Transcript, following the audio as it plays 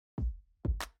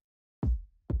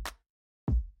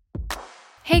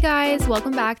Hey guys,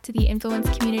 welcome back to the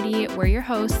Influence Community. We're your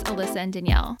hosts, Alyssa and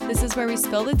Danielle. This is where we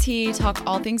spill the tea, talk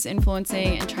all things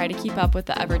influencing, and try to keep up with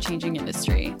the ever-changing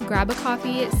industry. Grab a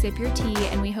coffee, sip your tea,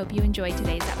 and we hope you enjoy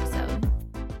today's episode.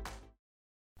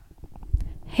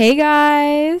 Hey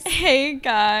guys. Hey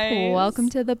guys. Welcome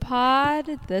to the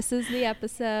pod. This is the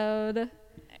episode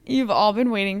you've all been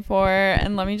waiting for,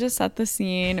 and let me just set the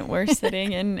scene. We're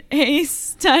sitting in our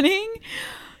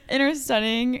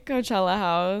stunning Coachella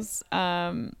house.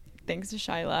 Thanks to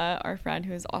Shyla, our friend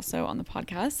who is also on the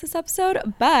podcast this episode.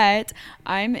 But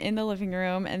I'm in the living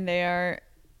room and they are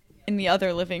in the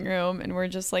other living room, and we're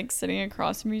just like sitting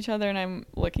across from each other, and I'm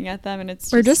looking at them, and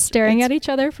we're just staring at each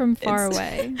other from far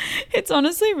away. It's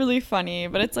honestly really funny,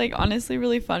 but it's like honestly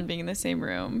really fun being in the same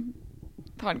room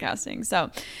podcasting. So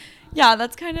yeah,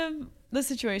 that's kind of the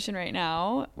situation right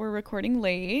now. We're recording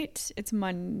late. It's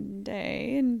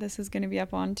Monday and this is going to be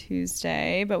up on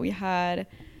Tuesday, but we had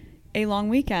a long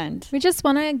weekend. We just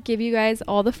want to give you guys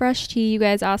all the fresh tea. You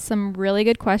guys asked some really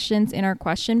good questions in our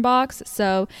question box.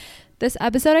 So this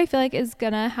episode, I feel like, is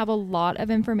going to have a lot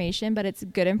of information, but it's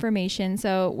good information.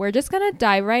 So we're just going to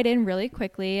dive right in really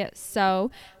quickly.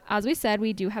 So as we said,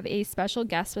 we do have a special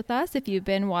guest with us. If you've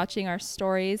been watching our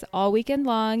stories all weekend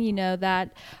long, you know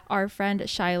that our friend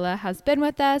Shyla has been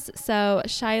with us. So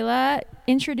Shyla,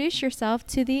 introduce yourself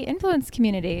to the influence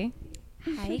community.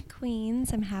 Hi,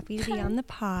 queens. I'm happy to be on the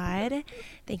pod.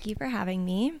 Thank you for having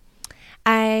me.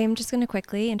 I'm just going to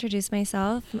quickly introduce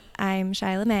myself. I'm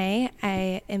Shyla May.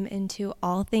 I am into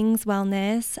all things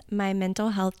wellness. My mental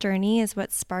health journey is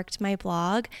what sparked my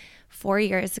blog. 4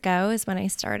 years ago is when I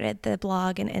started the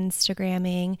blog and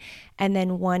Instagramming. And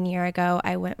then 1 year ago,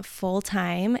 I went full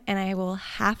time. And I will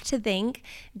have to thank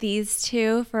these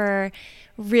two for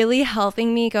really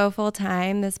helping me go full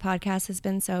time. This podcast has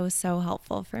been so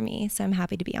helpful for me. So I'm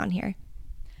happy to be on here.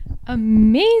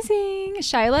 Amazing.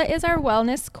 Shyla is our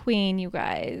wellness queen, you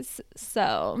guys.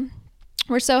 So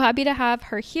we're so happy to have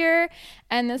her here.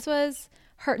 And this was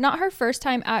not her first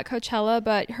time at Coachella,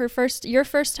 but your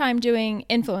first time doing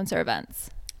influencer events.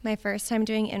 My first time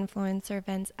doing influencer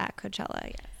events at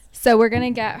Coachella, yes. So we're going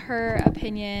to get her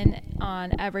opinion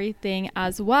on everything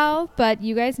as well. But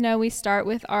you guys know we start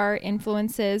with our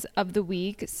influences of the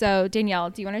week. So Danielle,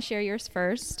 do you want to share yours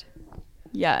first?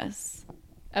 Yes.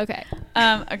 Okay.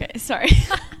 Okay, sorry.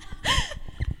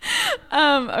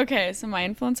 Okay, so my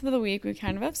influence of the week, we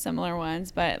kind of have similar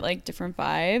ones, but like different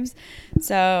vibes.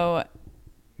 So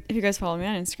if you guys follow me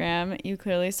on Instagram, you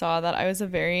clearly saw that I was a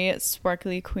very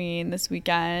sparkly queen this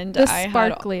weekend. The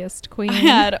sparkliest queen. I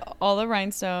had all the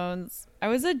rhinestones. I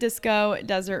was a disco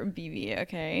desert BB,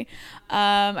 okay?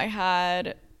 I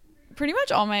had pretty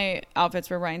much all my outfits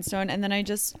were rhinestone, and then I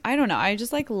just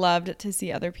like loved to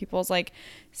see other people's like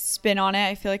spin on it.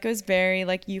 I feel like it was very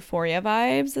like Euphoria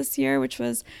vibes this year, which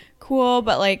was cool,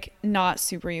 but like not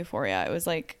super Euphoria. It was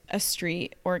like a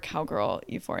street or a cowgirl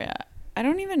Euphoria. I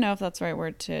don't even know if that's the right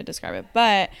word to describe it,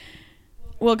 but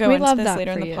we'll go into this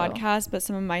later in the podcast. But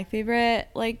some of my favorite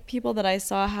like people that I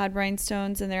saw had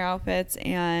rhinestones in their outfits,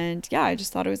 and yeah, I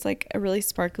just thought it was like a really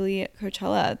sparkly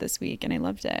Coachella this week, and I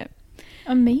loved it.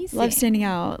 Amazing. Love standing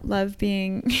out. Love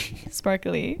being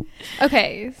sparkly.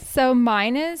 Okay, so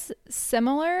mine is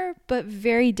similar but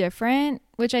very different,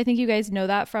 which I think you guys know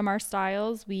that from our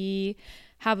styles. We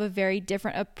have a very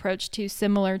different approach to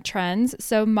similar trends.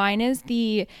 So mine is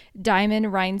the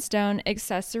diamond rhinestone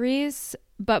accessories,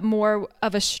 but more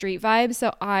of a street vibe.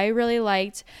 So I really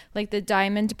liked like the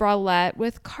diamond bralette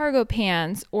with cargo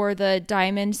pants, or the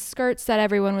diamond skirts that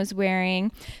everyone was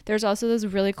wearing. There's also those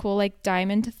really cool like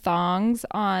diamond thongs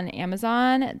on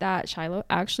Amazon that Shiloh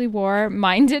actually wore.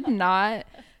 Mine did not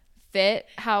fit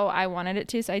how I wanted it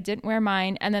to, so I didn't wear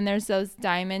mine. And then there's those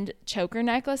diamond choker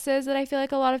necklaces that I feel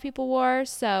like a lot of people wore.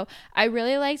 So I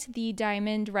really liked the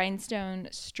diamond rhinestone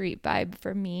street vibe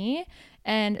for me.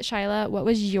 And Shyla, what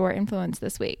was your influence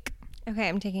this week? Okay,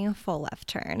 I'm taking a full left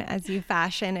turn. As you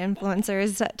fashion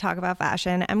influencers talk about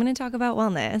fashion, I'm going to talk about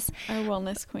wellness. Our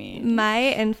wellness queen. My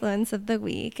influence of the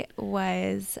week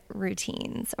was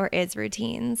routines, or is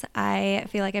routines. I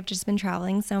feel like I've just been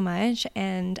traveling so much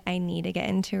and I need to get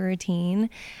into a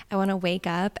routine. I want to wake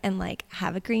up and like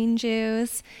have a green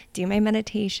juice, do my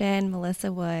meditation,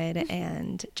 Melissa Wood,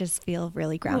 and just feel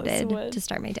really grounded to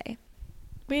start my day.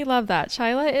 We love that.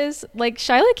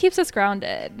 Shyla keeps us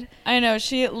grounded. I know.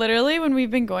 She literally, when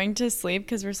we've been going to sleep,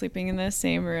 because we're sleeping in the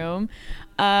same room,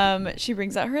 she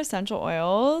brings out her essential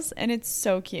oils, and it's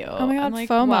so cute. Oh my God, I'm like,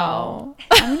 FOMO. Wow,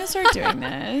 I'm going to start doing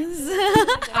this.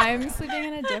 I'm sleeping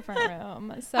in a different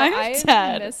room, so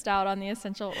I missed out on the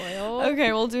essential oil.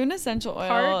 Okay, we'll do an essential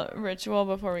oil ritual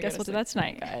before we Guess go to we'll sleep. do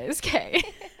that tonight, guys. Okay.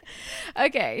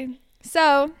 Okay.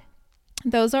 So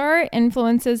those are our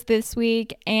influences this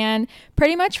week, and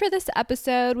pretty much for this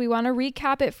episode we want to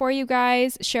recap it for you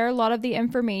guys, share a lot of the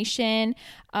information.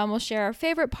 We'll share our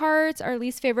favorite parts, our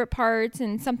least favorite parts,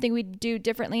 and something we do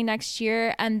differently next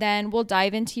year, and then we'll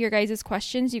dive into your guys'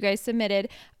 questions. You guys submitted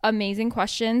amazing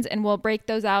questions, and we'll break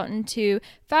those out into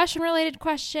fashion related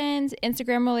questions,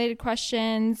 Instagram related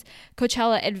questions,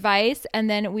 Coachella advice, and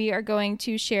then we are going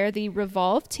to share the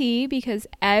Revolve tea because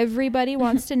everybody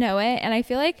wants to know it, and I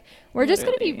feel like we're just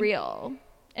going to be real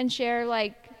and share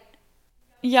like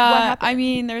yeah, I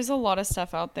mean, there's a lot of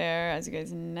stuff out there, as you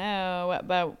guys know,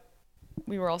 but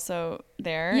we were also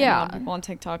there. Yeah. And a lot of people on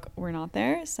TikTok were not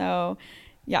there. So,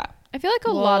 yeah. I feel like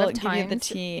a lot of times give you the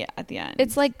tea at the end.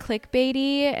 It's like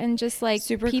clickbaity, and just like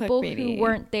super people clickbaity. who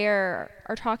weren't there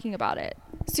are talking about it.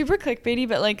 Super clickbaity,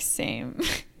 but like same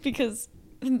because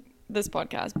this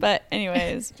podcast. But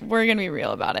anyways, we're going to be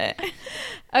real about it.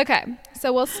 Okay,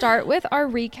 so we'll start with our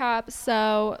recap.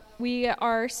 So we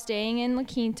are staying in La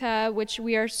Quinta, which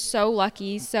we are so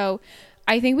lucky. So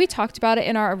I think we talked about it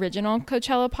in our original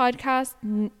Coachella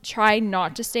podcast. Try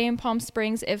not to stay in Palm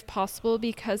Springs if possible,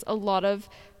 because a lot of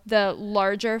the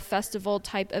larger festival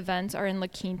type events are in La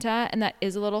Quinta, and that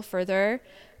is a little further.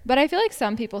 But I feel like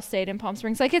some people stayed in Palm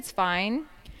Springs. Like, it's fine.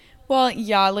 Well,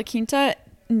 yeah, La Quinta,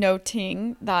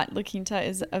 noting that La Quinta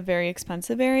is a very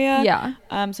expensive area. Yeah.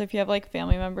 So if you have like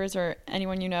family members or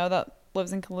anyone you know that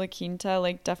lives in La Quinta,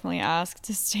 like definitely ask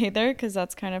to stay there, because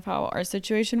that's kind of how our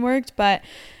situation worked. But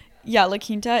yeah, La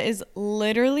Quinta is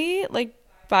literally like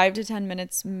 5 to 10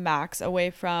 minutes max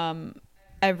away from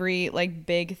every like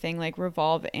big thing like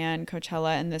Revolve and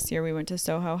Coachella. And this year we went to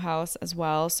Soho House as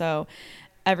well. So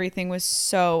everything was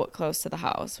so close to the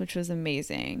house, which was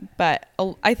amazing. But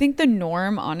I think the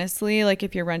norm, honestly, like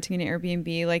if you're renting an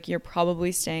Airbnb, like you're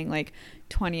probably staying like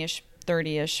 20-ish,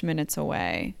 30-ish minutes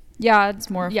away. Yeah, it's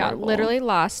more affordable. Yeah, literally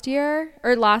last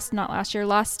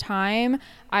time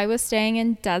I was staying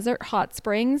in Desert Hot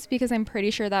Springs, because I'm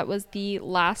pretty sure that was the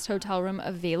last hotel room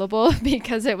available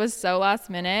because it was so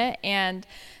last minute, and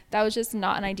that was just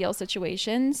not an ideal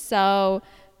situation. So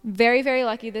very, very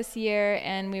lucky this year,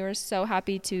 and we were so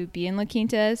happy to be in La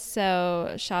Quinta.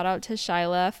 So shout out to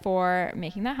Shyla for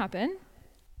making that happen.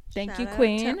 Thank you,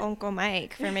 Queen. Shout out to Uncle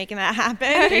Mike for making that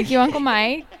happen. Thank you, Uncle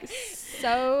Mike.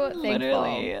 So thankful.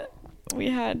 Literally, we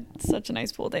had such a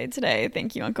nice pool day today.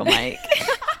 Thank you, Uncle Mike.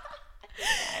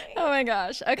 Oh my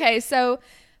gosh. Okay, so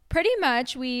pretty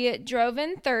much we drove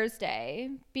in Thursday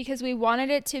because we wanted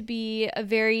it to be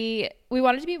we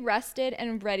wanted to be rested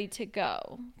and ready to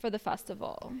go for the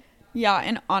festival. Yeah,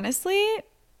 and honestly,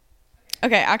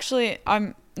 okay, actually,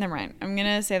 never mind. I'm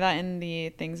gonna say that in the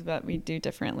things that we do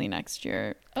differently next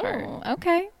year part. Oh,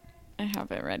 okay. I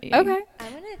have it ready. Okay.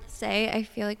 I'm gonna say I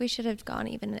feel like we should have gone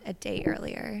even a day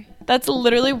earlier. That's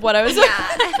literally what I was like.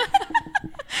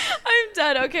 I'm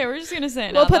dead. Okay, we're just gonna say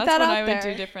it now. We'll put That's that what out I would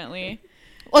there. do differently.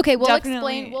 Okay, we'll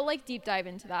Definitely. explain. We'll like deep dive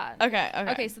into that.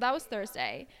 Okay, so that was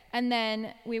Thursday. And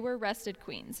then we were rested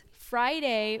queens.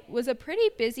 Friday was a pretty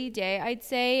busy day. I'd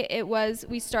say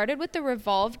we started with the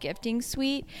Revolve gifting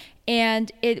suite,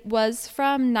 and it was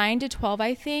from 9 to 12,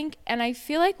 I think. And I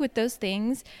feel like with those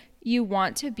things, you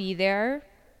want to be there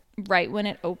right when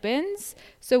it opens.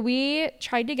 So we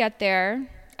tried to get there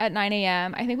at 9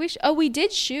 a.m. I think we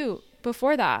did shoot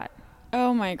before that.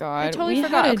 Oh my god, I totally we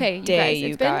forgot. had a Okay, day, you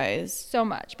you guys. guys. So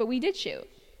much, but we did shoot.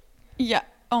 Yeah.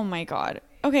 Oh my god.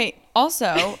 Okay.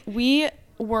 Also, we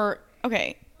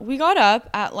got up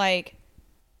at like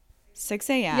 6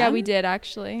 a.m. Yeah, we did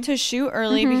actually. to shoot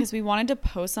early because we wanted to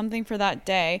post something for that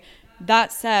day.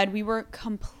 That said, we were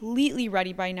completely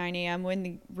ready by 9 a.m. when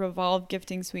the Revolve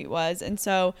gifting suite was, and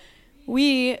so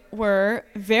we were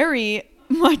very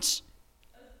much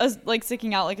like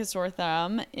sticking out like a sore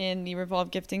thumb in the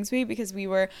Revolve gifting suite because we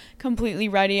were completely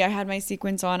ready. I had my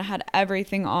sequins on, I had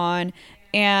everything on,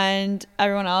 and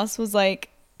everyone else was like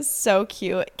so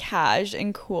cute, cash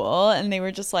and cool, and they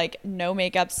were just like no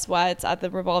makeup sweats at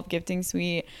the Revolve gifting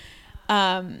suite.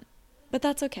 But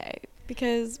that's okay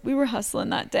because we were hustling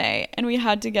that day and we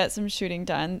had to get some shooting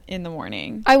done in the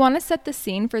morning. I want to set the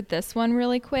scene for this one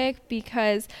really quick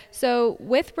because so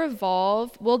with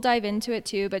Revolve, we'll dive into it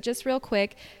too, but just real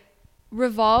quick,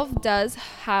 Revolve does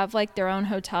have like their own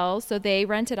hotel. So they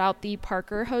rented out the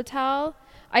Parker Hotel.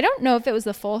 I don't know if it was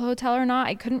the full hotel or not.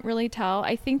 I couldn't really tell.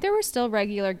 I think there were still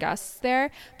regular guests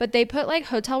there, but they put like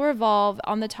Hotel Revolve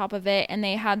on the top of it, and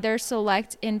they had their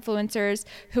select influencers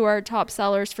who are top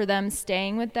sellers for them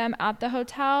staying with them at the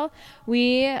hotel.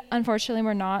 We unfortunately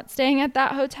were not staying at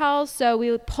that hotel, so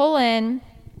we pull in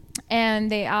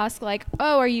and they ask like,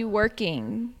 oh, are you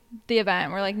working? the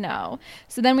event. We're like, no.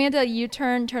 So then we had to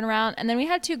U-turn, turn around, and then we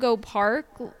had to go park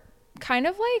kind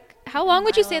of like, how long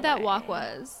would you say that walk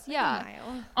was? Yeah.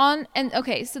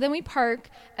 Okay, so then we park,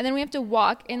 and then we have to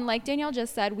walk, and like Danielle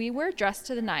just said, we were dressed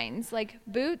to the nines, like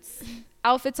boots,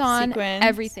 outfits on, sequins,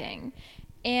 everything.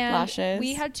 And lashes.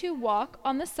 We had to walk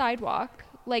on the sidewalk,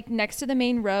 like next to the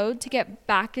main road, to get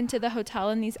back into the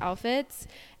hotel in these outfits.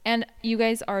 And you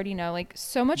guys already know, like,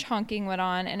 so much honking went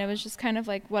on, and it was just kind of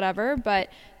like whatever. But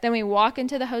then we walk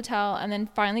into the hotel and then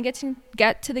finally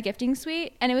get to the gifting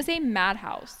suite, and it was a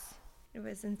madhouse. It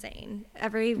was insane.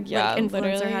 Every Yeah, influencer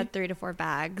literally had 3 to 4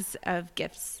 bags of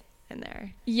gifts in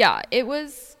there. Yeah, it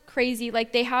was crazy.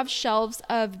 Like, they have shelves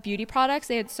of beauty products.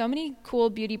 They had so many cool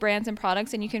beauty brands and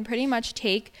products, and you can pretty much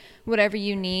take whatever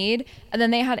you need. And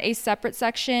then they had a separate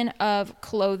section of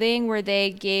clothing where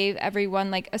they gave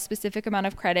everyone like a specific amount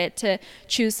of credit to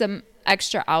choose some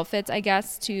extra outfits, I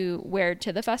guess, to wear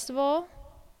to the festival.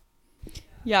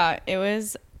 Yeah, it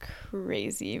was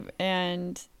crazy.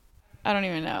 And I don't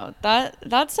even know.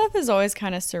 That stuff is always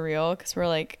kind of surreal because we're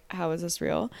like, how is this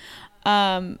real?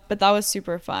 But that was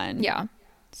super fun. Yeah.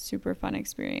 Super fun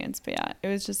experience. But yeah, it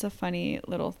was just a funny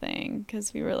little thing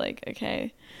because we were like,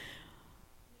 okay,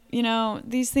 you know,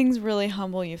 these things really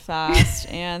humble you fast.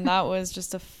 And that was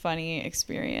just a funny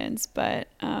experience. But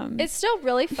it's still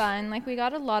really fun. Like, we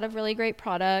got a lot of really great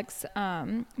products.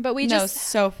 But we just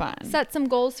so fun. Set some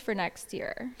goals for next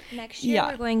year. Next year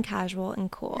we're going casual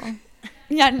and cool.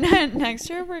 Yeah, next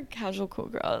year we're casual cool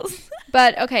girls.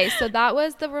 But okay, so that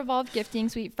was the Revolve Gifting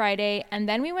Suite Friday, and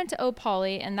then we went to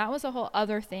O'Poly, and that was a whole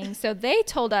other thing. So they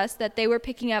told us that they were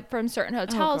picking up from certain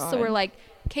hotels. So we're like,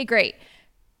 okay, great.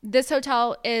 This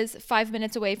hotel is 5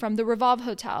 minutes away from the Revolve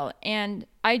Hotel, and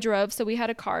I drove, so we had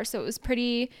a car, so it was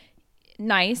pretty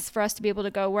nice for us to be able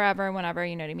to go wherever and whenever,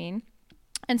 you know what I mean?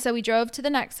 And so we drove to the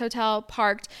next hotel,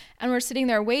 parked, and we're sitting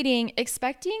there waiting,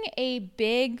 expecting a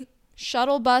big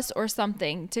shuttle bus or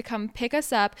something to come pick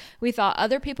us up. We thought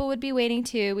other people would be waiting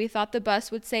too. We thought the bus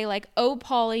would say like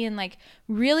O'Poly in like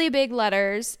really big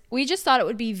letters. We just thought it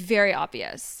would be very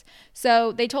obvious.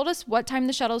 So they told us what time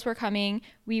the shuttles were coming.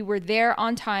 We were there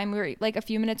on time. We were like a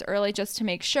few minutes early just to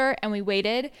make sure. And we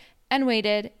waited and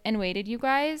waited and waited, you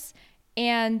guys.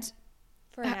 And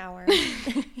for an hour.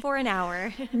 For an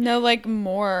hour. No, like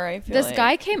more, I feel this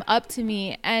guy came up to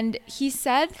me and he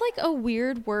said like a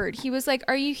weird word. He was like,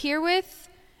 "Are you here with?"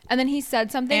 And then he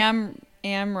said something.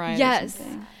 Am right. Yes.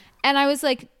 And I was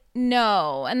like,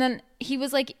 "No." And then he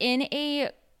was like in a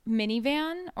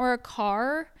minivan or a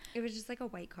car. It was just like a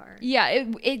white car. Yeah,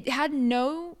 it had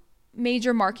no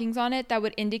major markings on it that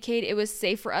would indicate it was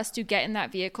safe for us to get in that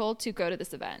vehicle to go to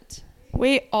this event.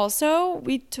 Wait, also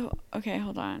okay,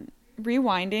 hold on.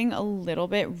 Rewinding a little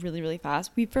bit really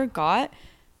fast, we forgot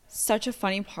such a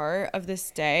funny part of this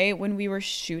day when we were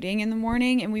shooting in the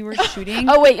morning and we were shooting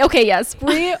yes,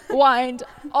 rewind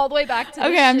all the way back to the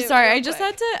I'm sorry,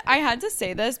 I had to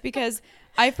say this because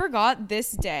I forgot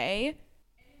this day.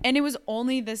 And it was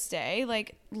only this day,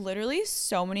 like literally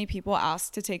so many people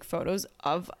asked to take photos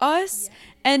of us. Yeah.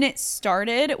 And it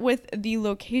started with the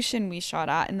location we shot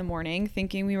at in the morning,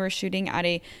 thinking we were shooting at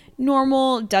a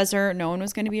normal desert. No one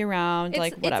was going to be around,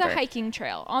 like whatever. It's a hiking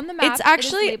trail. On the map, it's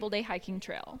actually, it is labeled a hiking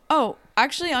trail. Oh,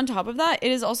 actually on top of that,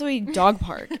 it is also a dog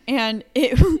park. And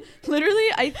it literally,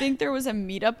 I think there was a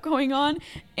meetup going on.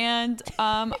 And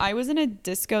I was in a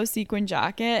disco sequin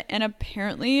jacket. And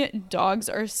apparently dogs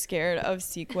are scared of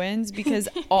sequins because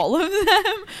all of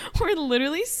them were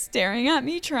literally staring at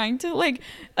me, trying to like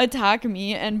attack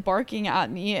me and barking at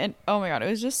me. And oh my God, it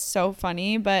was just so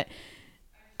funny. But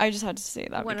I just had to say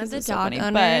that. One because of the it's so dog funny,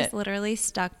 owners literally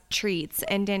stuck treats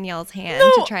in Danielle's hand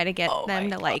to try to get them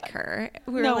to like her.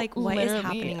 We were like, what is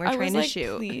happening? We're trying to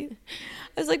shoot. Please.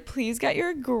 I was like, please get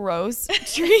your gross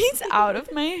treats out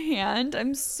of my hand.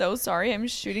 I'm so sorry. I'm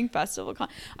shooting festival.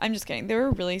 I'm just kidding. They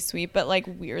were really sweet, but like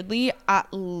weirdly, at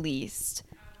least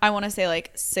I want to say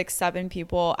like 6-7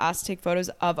 people asked to take photos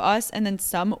of us, and then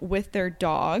some with their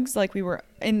dogs. Like we were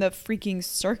in the freaking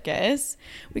circus.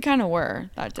 We kind of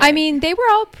were that day. I mean, they were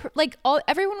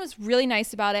everyone was really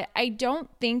nice about it. I don't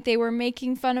think they were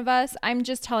making fun of us. I'm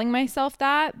just telling myself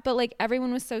that, but like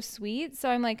everyone was so sweet. So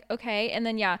I'm like, okay. And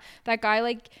then yeah, that guy,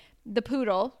 like the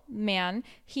poodle man,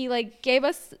 he like gave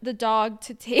us the dog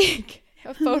to take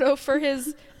a photo for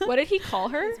his, what did he call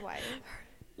her? His wife.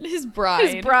 His bride.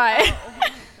 His bride.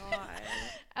 Oh my God.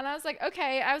 And I was like,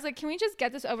 okay. I was like, can we just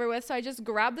get this over with? So I just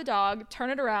grabbed the dog, turn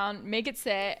it around, make it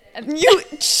sit. And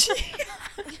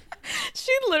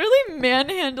She literally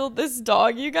manhandled this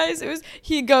dog, you guys.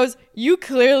 He goes, you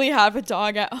clearly have a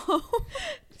dog at home.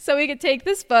 so we could take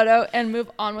this photo and move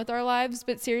on with our lives.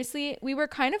 But seriously, we were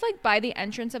kind of like by the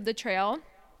entrance of the trail.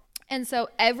 And so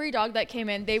every dog that came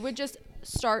in, they would just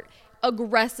start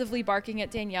aggressively barking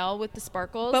at Danielle with the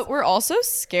sparkles. But we're also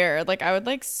scared. Like, I would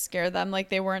like scare them. Like,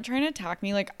 they weren't trying to attack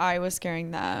me. Like, I was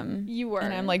scaring them. You were.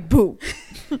 And I'm like, boo.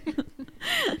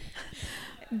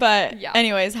 But yeah.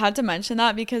 Anyways, had to mention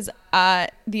that because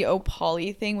at the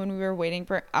Opali thing, when we were waiting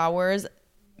for hours,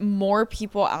 more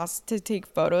people asked to take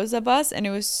photos of us. And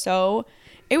it was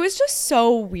just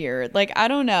so weird. Like, I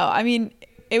don't know. I mean,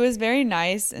 it was very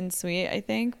nice and sweet, I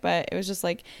think, but it was just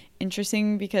like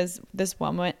interesting because this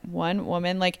one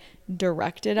woman like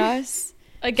directed us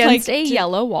against like, a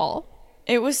yellow wall.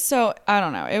 It was so, I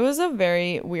don't know. It was a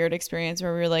very weird experience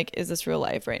where we were like, is this real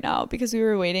life right now? Because we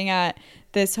were waiting at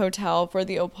this hotel for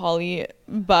the Opali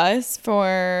bus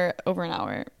for over an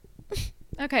hour.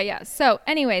 Okay, yeah. So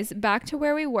anyways, back to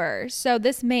where we were. So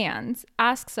this man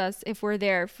asks us if we're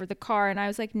there for the car, and I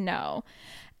was like, no.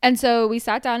 And so we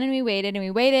sat down and we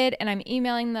waited, and I'm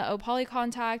emailing the Opali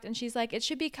contact, and she's like, it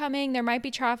should be coming. There might be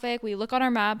traffic. We look on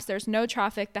our maps. There's no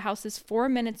traffic. The house is 4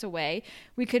 minutes away.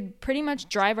 We could pretty much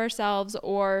drive ourselves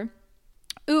or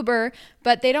Uber,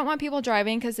 but they don't want people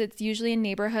driving because it's usually in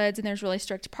neighborhoods and there's really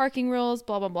strict parking rules,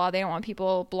 blah, blah, blah. They don't want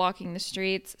people blocking the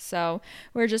streets. So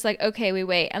we're just like, okay, we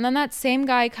wait. And then that same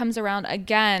guy comes around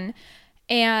again,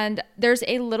 and there's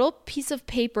a little piece of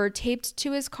paper taped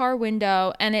to his car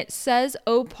window, and it says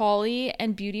Opali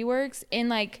and Beauty Works in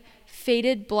like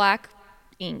faded black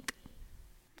ink.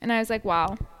 And I was like,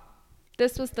 wow,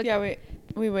 this was the... Yeah,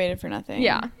 we waited for nothing.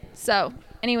 Yeah. So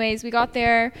anyways, we got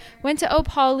there, went to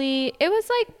Opali. It was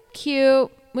like cute.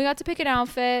 We got to pick an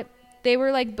outfit. They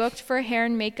were like booked for hair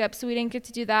and makeup, so we didn't get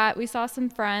to do that. We saw some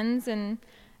friends, and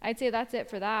I'd say that's it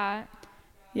for that.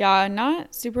 Yeah,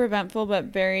 not super eventful, but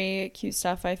very cute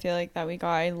stuff I feel like that we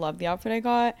got. I love the outfit I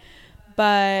got.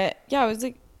 But yeah,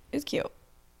 it was cute.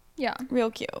 Yeah.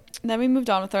 Real cute. Then we moved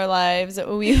on with our lives.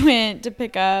 We went to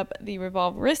pick up the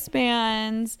Revolve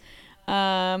wristbands,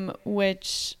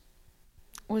 which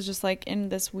was just like in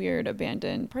this weird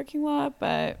abandoned parking lot,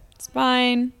 but it's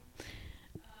fine.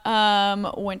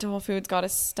 Went to Whole Foods, got a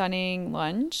stunning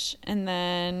lunch, and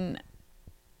then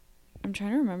I'm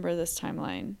trying to remember this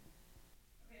timeline.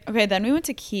 Okay, then we went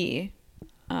to Key.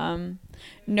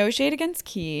 No shade against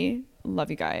Key.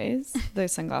 Love you guys. The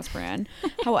sunglass brand.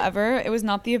 However, it was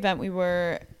not the event we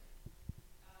were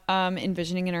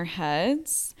envisioning in our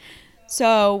heads.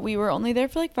 So we were only there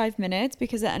for like 5 minutes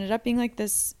because it ended up being like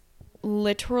this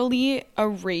literally a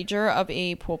rager of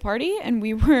a pool party, and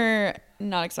we were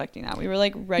not expecting that. We were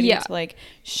like ready to like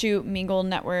shoot, mingle,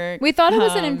 network. We thought it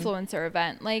was an influencer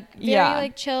event, like very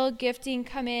like chill, gifting,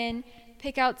 come in,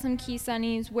 pick out some Key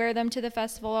Sunnies, wear them to the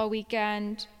festival all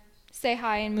weekend, say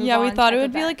hi and move on. Yeah, we thought it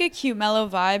would be like a cute mellow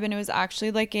vibe, and it was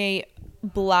actually like a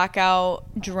blackout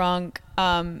drunk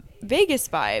Vegas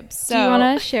vibe. So do you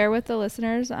want to share with the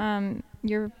listeners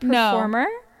your performer?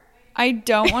 No, I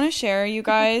don't want to share, you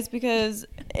guys, because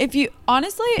if you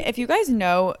guys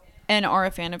know and are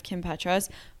a fan of Kim Petras,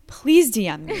 please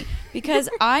DM me, because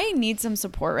I need some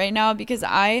support right now, because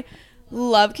I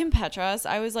love Kim Petras.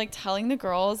 I was like telling the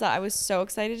girls that I was so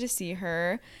excited to see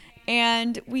her,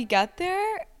 and we get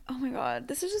there. Oh my god,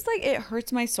 this is just like, it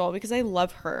hurts my soul because I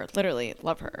love her, literally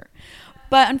love her,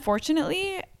 but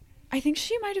unfortunately I think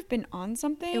she might have been on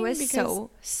something. It was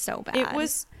so bad. It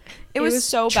was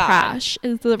so bad. Trash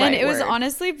is the right and it word. was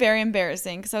honestly very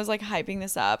embarrassing because I was like hyping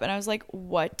this up, and I was like,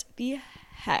 what the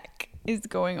heck is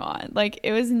going on? Like,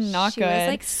 it was not good. She was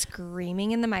like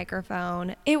screaming in the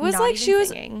microphone. It was like she was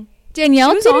singing.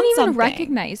 Danielle didn't even something.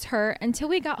 recognize her until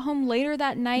we got home later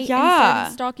that night and Yeah.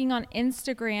 started stalking on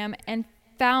Instagram and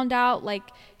found out like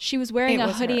she was wearing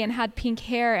a hoodie and had pink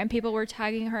hair, and people were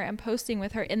tagging her and posting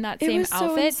with her in that same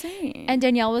outfit. So insane. And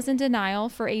Danielle was in denial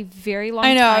for a very long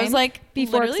time. I know. I was like,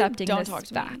 before accepting don't this talk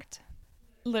to fact.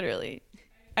 Me. Literally,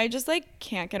 I just like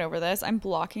can't get over this. I'm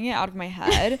blocking it out of my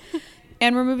head,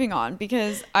 and we're moving on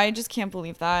because I just can't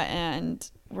believe that, and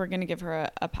we're gonna give her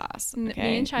a pass. Okay,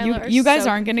 me and Shyla you guys so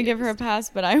aren't gonna give her a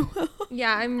pass, but I will.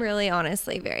 Yeah, I'm really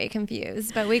honestly very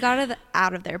confused, but we got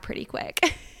out of there pretty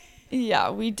quick. Yeah,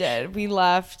 we did. We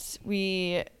left. What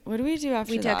did we do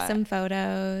after that? We took some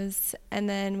photos, and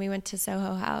then we went to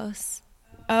Soho House.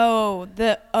 Oh,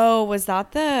 was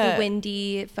that the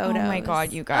windy photos? Oh my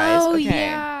god, you guys. Oh, okay.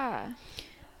 yeah.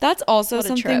 That's also What a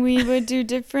something trip. we would do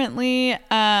differently.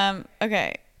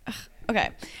 Okay.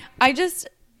 I just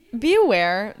be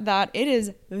aware that it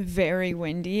is very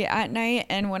windy at night,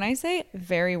 and when I say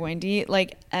very windy,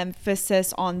 like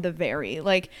emphasis on the very,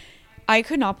 like I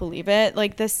could not believe it.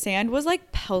 Like the sand was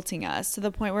like pelting us to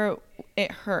the point where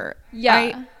it hurt.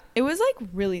 Yeah. It was like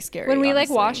really scary. When we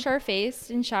honestly. like washed our face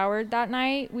and showered that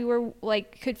night, we were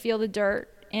like could feel the dirt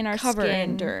in our covered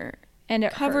skin. in dirt. And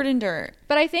it Covered hurt. in dirt.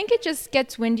 But I think it just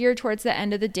gets windier towards the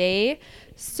end of the day.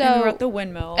 So And we were at the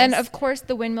windmills. And of course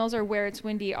the windmills are where it's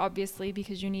windy, obviously,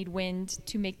 because you need wind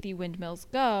to make the windmills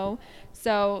go.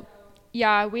 So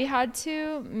yeah, we had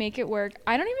to make it work.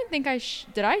 I don't even think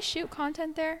did I shoot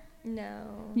content there?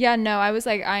 No. Yeah, no. I was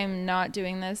like, I'm not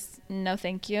doing this. No,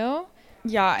 thank you.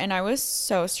 Yeah, and I was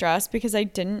so stressed because I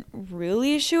didn't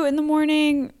really shoot in the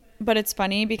morning. But it's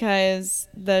funny because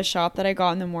the shot that I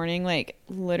got in the morning, like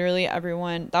literally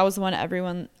everyone, that was the one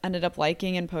everyone ended up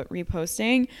liking and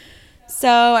reposting. So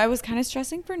I was kind of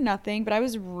stressing for nothing, but I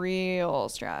was real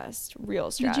stressed.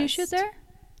 Did you shoot there?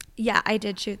 Yeah, I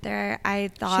did shoot there.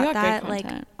 I thought got that good like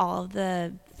content. all of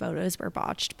the photos were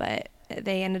botched, but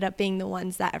they ended up being the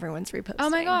ones that everyone's reposting.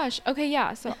 Oh my gosh. Okay,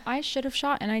 yeah. So I should have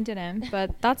shot and I didn't,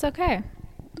 but that's okay.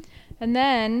 And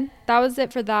then that was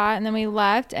it for that. And then we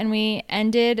left and we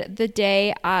ended the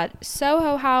day at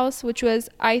Soho House, which was,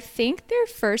 I think, their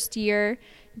first year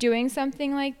doing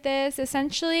something like this.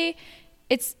 Essentially,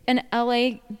 it's an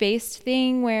LA-based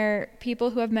thing where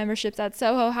people who have memberships at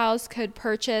Soho House could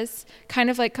purchase kind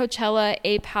of like Coachella,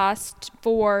 a pass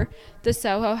for the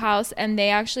Soho House. And they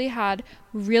actually had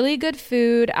really good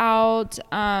food out.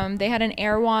 They had an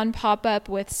Erewhon pop-up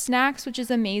with snacks, which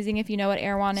is amazing if you know what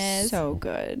Erewhon is. So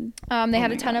good. They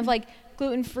had a ton of like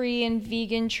gluten-free and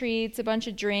vegan treats, a bunch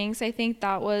of drinks. I think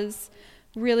that was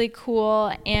really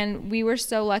cool. And we were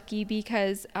so lucky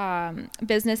because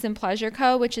Business and Pleasure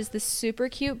Co., which is the super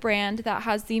cute brand that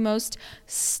has the most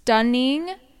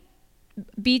stunning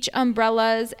beach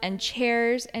umbrellas and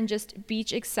chairs and just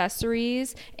beach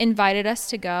accessories, invited us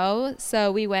to go. So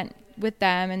we went with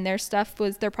them, and their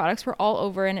products were all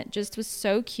over, and it just was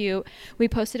so cute. We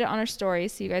posted it on our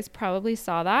stories, so you guys probably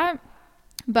saw that.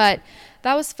 But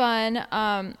that was fun.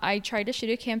 I tried to shoot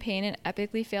a campaign and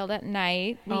epically failed at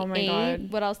night. We ate.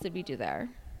 God. What else did we do there?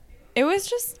 It was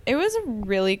a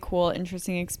really cool,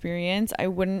 interesting experience. I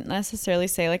wouldn't necessarily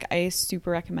say like I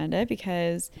super recommend it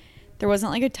because there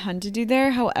wasn't like a ton to do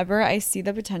there. However, I see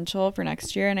the potential for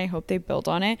next year and I hope they build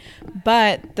on it.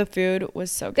 But the food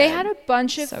was so good. They had a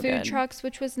bunch of food trucks,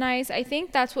 which was nice. I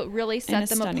think that's what really set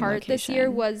them apart this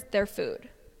year was their food.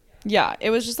 Yeah, it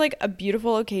was just like a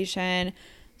beautiful location,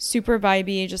 super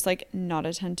vibey, just like not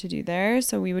a ton to do there.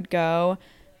 So we would go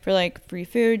for like free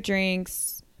food,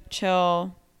 drinks,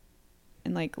 chill,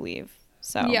 and like leave.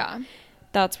 So yeah,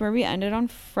 that's where we ended on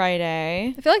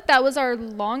Friday. I feel like that was our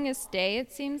longest day.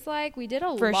 It seems like we did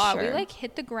a lot. Sure. We like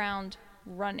hit the ground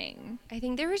running. I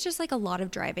think there was just like a lot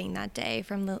of driving that day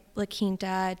from La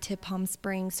Quinta to Palm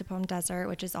Springs to Palm Desert,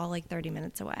 which is all like 30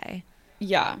 minutes away.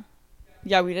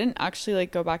 Yeah, we didn't actually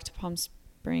like go back to Palm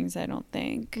Springs, I don't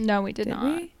think. No, we did not.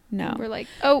 We? No. We're like,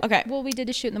 oh, okay. Well, we did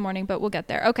a shoot in the morning, but we'll get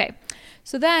there. Okay.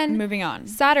 So then moving on.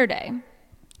 Saturday,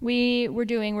 we were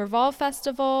doing Revolve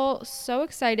Festival. So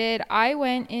excited. I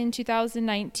went in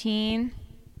 2019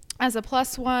 as a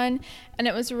 +1 and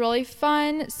it was really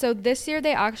fun. So this year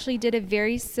they actually did a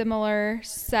very similar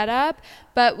setup,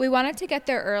 but we wanted to get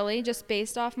there early just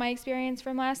based off my experience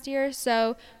from last year.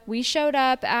 So we showed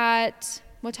up at,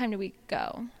 what time did we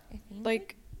go? I think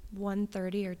like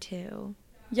 1:30 or 2.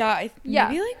 Yeah,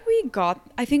 maybe like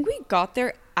I think we got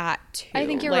there at 2. I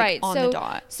think you're like, right. On the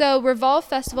dot. So Revolve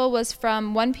Festival was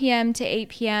from 1 p.m. to 8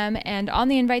 p.m. And on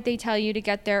the invite, they tell you to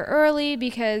get there early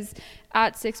because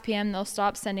at 6 p.m. they'll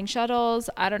stop sending shuttles.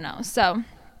 I don't know. So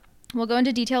we'll go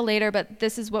into detail later, but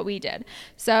this is what we did.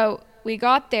 So we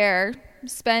got there,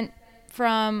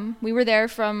 we were there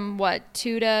from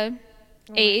 2 to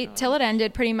 8 till it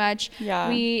ended pretty much. Yeah.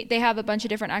 They have a bunch of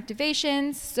different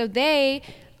activations. So they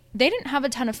didn't have a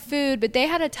ton of food, but they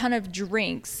had a ton of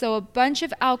drinks. So a bunch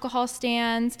of alcohol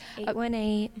stands.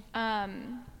 818.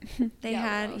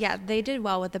 They did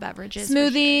well with the beverages.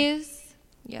 Smoothies.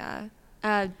 Yeah.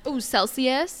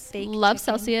 Celsius. Fake Love chicken.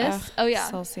 Celsius. Oh, yeah.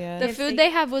 Celsius. The food they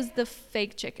have was the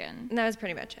fake chicken. And that was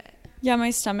pretty much it. Yeah,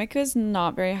 my stomach was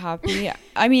not very happy.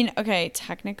 I mean, okay,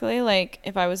 technically, like,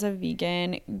 if I was a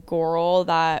vegan girl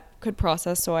that could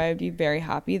process soy, I would be very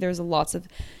happy. There's lots of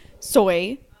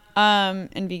soy and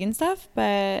vegan stuff,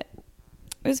 but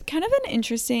it was kind of an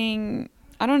interesting,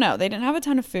 I don't know. They didn't have a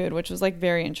ton of food, which was, like,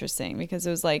 very interesting because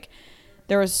it was, like,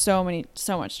 there was so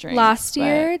much drink. Last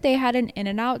year, they had an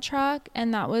In-N-Out truck,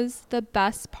 and that was the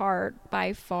best part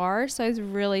by far. So I was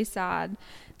really sad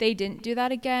they didn't do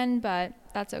that again, but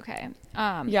that's okay.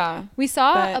 Yeah. We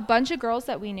saw a bunch of girls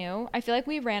that we knew. I feel like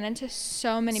we ran into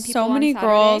so many people. So many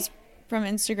girls from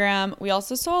Instagram. We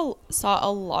also saw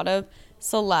a lot of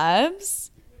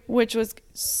celebs, which was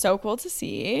so cool to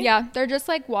see. Yeah, they're just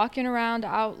like walking around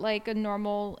out like a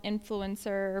normal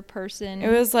influencer person. It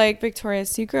was like Victoria's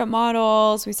Secret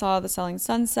models. We saw the Selling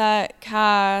Sunset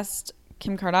cast.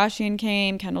 Kim Kardashian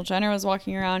came. Kendall Jenner was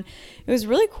walking around. It was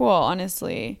really cool,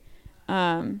 honestly.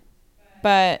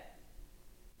 But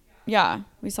yeah,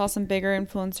 we saw some bigger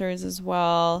influencers as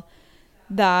well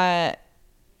that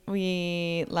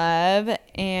we love,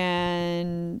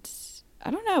 and I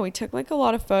don't know, we took like a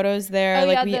lot of photos there. Oh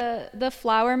like yeah, the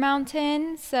flower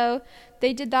mountain. So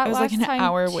they did that it was last like an time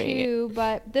hour too, wait.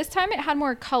 but this time it had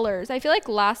more colors. I feel like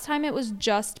last time it was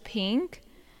just pink.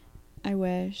 I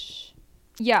wish.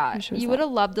 Yeah, Wish it was you that. would have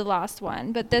loved the last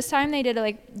one. But this time they did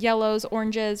like yellows,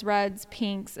 oranges, reds,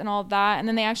 pinks, and all that. And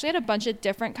then they actually had a bunch of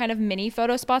different kind of mini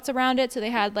photo spots around it. So they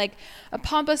had like a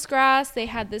pampas grass. They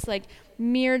had this like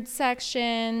mirrored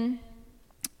section.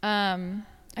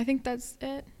 I think that's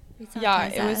it. Yeah,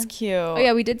 Tessa. it was cute. Oh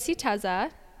yeah, we did see Tessa.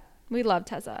 We love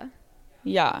Tessa.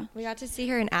 Yeah. We got to see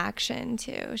her in action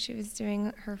too. She was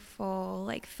doing her full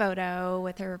like photo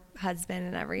with her husband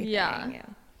and everything. Yeah.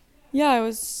 Yeah, it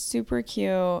was super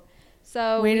cute.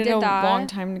 So Waited we did a that. long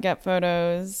time to get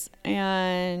photos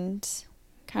and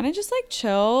kind of just like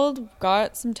chilled.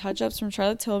 Got some touch-ups from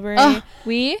Charlotte Tilbury.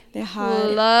 We They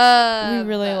had love. we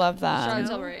really love them. Charlotte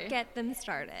Tilbury. Get them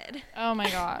started. Oh my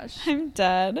gosh, I'm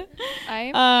dead.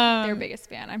 I'm their biggest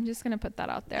fan. I'm just gonna put that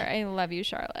out there. I love you,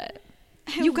 Charlotte.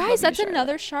 You love guys, that's Charlotte.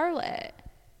 another Charlotte.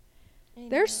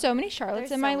 There's so many Charlottes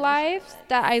There's in so my many life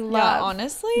that I love. Yeah,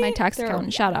 honestly, my tax they're-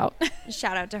 accountant, shout out.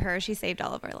 Shout out to her. She saved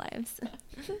all of our lives.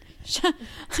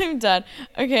 I'm dead.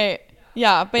 Okay.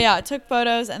 Yeah, but yeah, took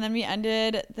photos and then we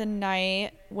ended the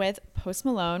night with Post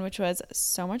Malone, which was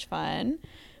so much fun.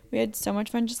 We had so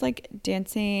much fun just like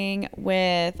dancing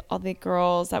with all the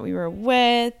girls that we were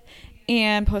with,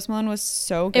 and Post Malone was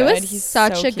so good. It was He's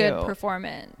such so a good cute.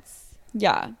 performance.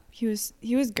 Yeah, he was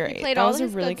great. He played that all was a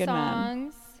his really good good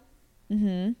man. songs.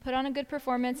 Mm-hmm. Put on a good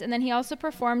performance, and then he also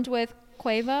performed with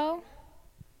Quavo,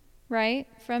 right,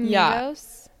 from Yeah.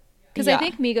 Migos, because I Yeah.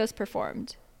 think Migos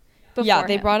performed. Yeah,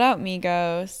 they him. brought out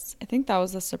Migos. I think that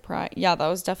was the surprise. Yeah, that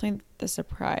was definitely the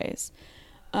surprise.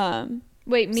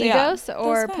 Wait, So, yeah, Migos that or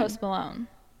was fun. Post Malone?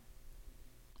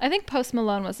 I think Post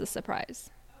Malone was the surprise.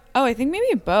 Oh, I think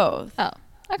maybe both. Oh,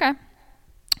 okay.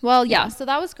 Well, yeah, Yeah. so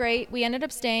that was great. We ended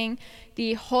up staying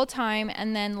the whole time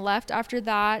and then left after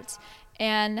that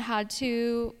and had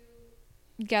to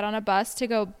get on a bus to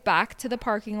go back to the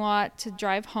parking lot to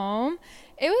drive home.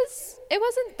 It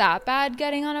wasn't that bad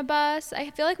getting on a bus. I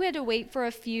feel like we had to wait for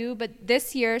a few, but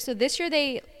this year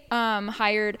they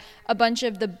hired a bunch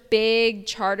of the big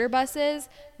charter buses.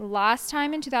 Last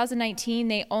time in 2019,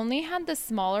 they only had the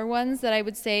smaller ones that I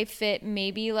would say fit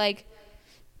maybe like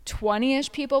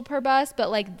 20-ish people per bus, but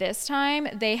like this time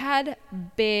they had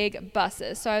big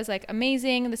buses. So I was like,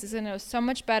 amazing, this is going to go so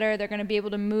much better. They're going to be able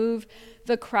to move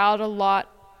the crowd a lot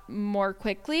more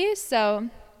quickly. So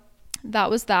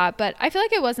that was that. But I feel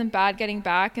like it wasn't bad getting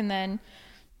back, and then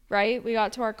right, we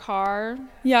got to our car.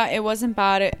 Yeah, it wasn't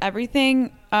bad.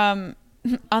 Everything,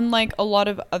 unlike a lot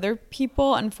of other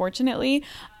people, unfortunately,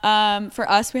 for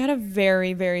us, we had a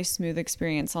very, very smooth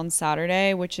experience on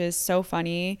Saturday, which is so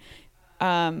funny.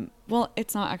 Well,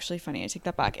 it's not actually funny. I take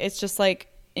that back. It's just like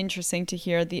interesting to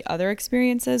hear the other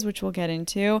experiences, which we'll get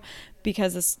into,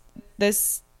 because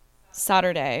this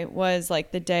Saturday was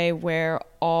like the day where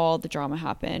all the drama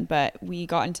happened, but we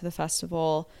got into the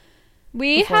festival.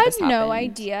 We before had this no happened.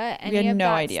 idea any had of no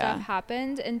that idea. stuff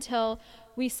happened until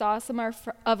we saw some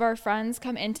of our friends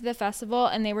come into the festival,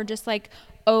 and they were just like,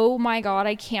 oh my God,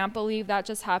 I can't believe that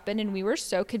just happened. And we were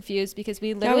so confused because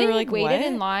we literally were like, waited what?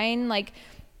 in line. Like,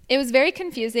 it was very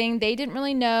confusing. They didn't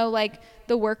really know, like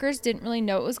the workers didn't really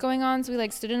know what was going on. So we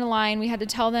like stood in a line. We had to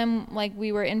tell them like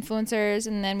we were influencers,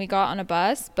 and then we got on a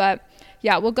bus. But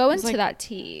yeah, we'll go into like- that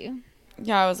tea.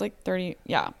 Yeah, it was like 30.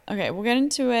 Yeah. Okay, we'll get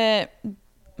into it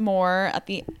more at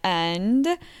the end,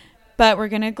 but we're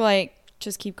gonna like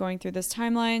just keep going through this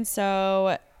timeline.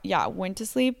 So yeah, went to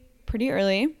sleep pretty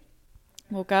early,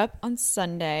 woke up on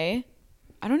Sunday.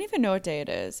 I don't even know what day it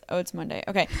is. Oh, it's Monday.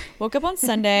 Okay, woke up on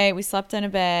Sunday. We slept in a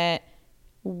bit,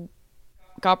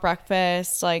 got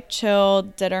breakfast, like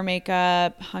chilled, did our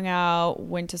makeup, hung out,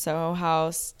 went to Soho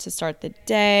House to start the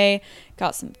day,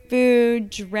 got some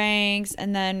food, drinks,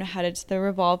 and then headed to the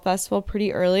Revolve Festival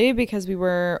pretty early because we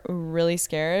were really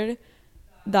scared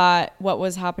that what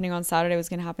was happening on Saturday was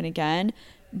going to happen again,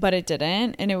 but it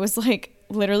didn't. And it was like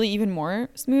literally even more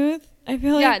smooth. I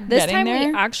feel like Yeah, this getting time there.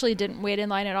 we actually didn't wait in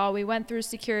line at all. We went through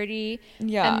security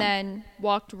Yeah. and then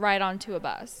walked right onto a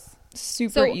bus.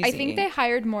 super So easy. I think they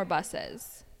hired more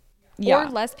buses. Yeah. or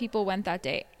less people went that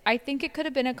day. I think it could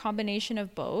have been a combination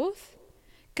of both,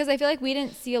 because I feel like we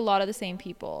didn't see a lot of the same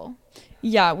people.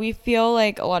 Yeah, we feel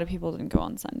like a lot of people didn't go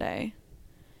on Sunday.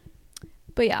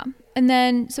 But yeah. And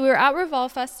then, so we were at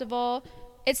Revolve Festival.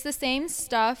 It's the same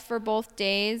stuff for both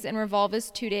days, and Revolve is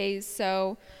 2 days.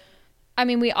 So, I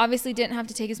mean, we obviously didn't have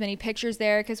to take as many pictures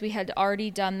there because we had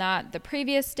already done that the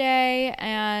previous day.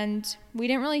 And we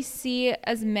didn't really see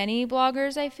as many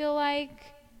bloggers, I feel like.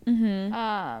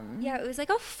 Yeah, it was like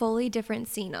a fully different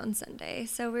scene on Sunday.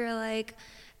 So we were like,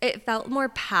 it felt more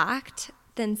packed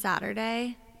than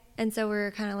Saturday. And so we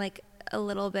were kind of like a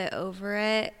little bit over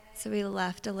it. So we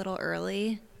left a little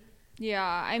early. Yeah,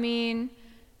 I mean,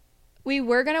 we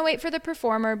were going to wait for the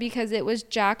performer because it was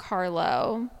Jack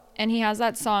Harlow. And he has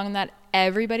that song that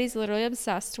everybody's literally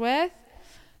obsessed with,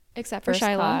 except for First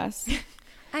Shiloh. class.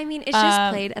 I mean, it's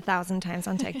just played 1,000 times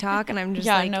on TikTok, and I'm just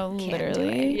Yeah, like, no, can't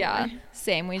literally. do it. Yeah,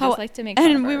 same. We just like to make fun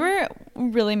And of we her. were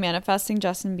really manifesting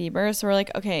Justin Bieber. So we're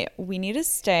like, okay, we need to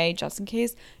stay just in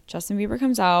case Justin Bieber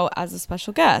comes out as a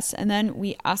special guest. And then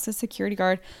we asked the security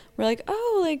guard, we're like,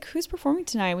 oh, like, who's performing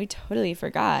tonight? We totally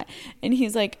forgot. And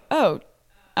he's like, oh,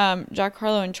 Jack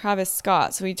Harlow and Travis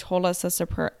Scott. So he told us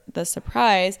the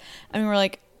surprise. And we were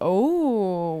like,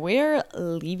 oh, we're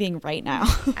leaving right now.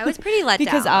 I was pretty let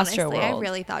because down, honestly. Astroworld. I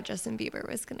really thought Justin Bieber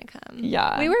was going to come.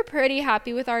 Yeah. We were pretty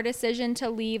happy with our decision to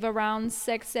leave around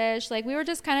 6-ish. Like, we were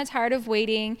just kind of tired of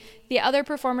waiting. The other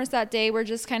performers that day were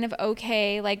just kind of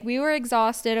okay. Like, we were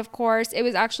exhausted, of course. It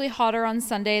was actually hotter on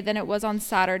Sunday than it was on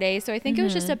Saturday. So I think it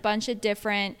was just a bunch of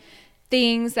different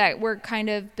things that were kind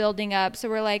of building up. So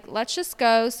we're like, let's just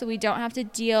go so we don't have to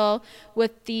deal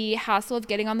with the hassle of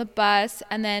getting on the bus,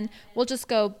 and then we'll just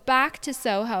go back to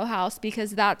Soho House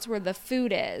because that's where the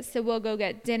food is. So we'll go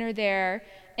get dinner there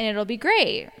and it'll be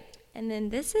great. And then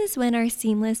this is when our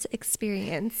seamless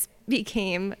experience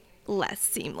became less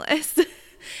seamless.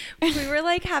 We were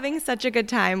like having such a good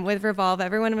time with Revolve.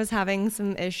 Everyone was having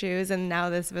some issues, and now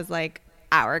this was like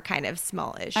our kind of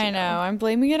small issue. I know. I'm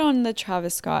blaming it on the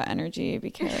Travis Scott energy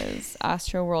because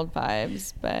Astro World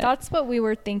vibes, but That's what we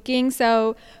were thinking.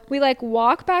 So we like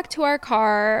walk back to our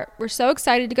car. We're so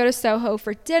excited to go to Soho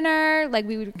for dinner. Like,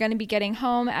 we were going to be getting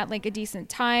home at like a decent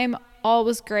time. All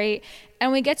was great.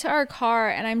 And we get to our car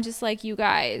and I'm just like, you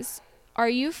guys, are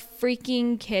you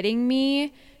freaking kidding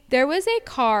me? There was a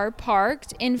car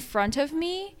parked in front of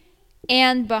me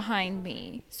and behind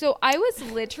me. So I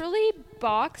was literally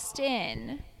boxed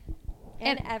in.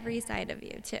 And every side of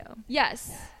you, too.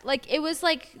 Yes. Like, it was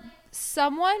like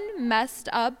someone messed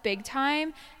up big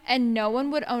time and no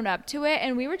one would own up to it.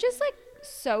 And we were just like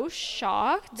so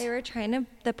shocked.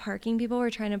 The parking people were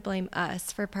trying to blame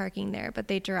us for parking there, but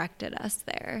they directed us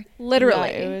there. Literally.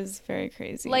 yeah, it was very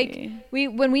crazy. Like,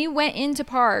 when we went into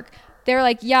park, they were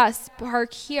like, yes,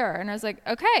 park here. And I was like,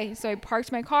 okay. So I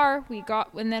parked my car.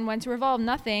 And then went to Revolve,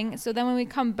 nothing. So then when we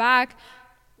come back,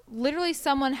 literally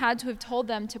someone had to have told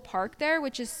them to park there,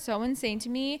 which is so insane to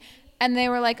me. And they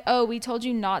were like, oh, we told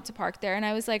you not to park there. And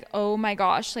I was like, oh my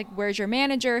gosh, like, where's your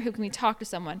manager? Who can we talk to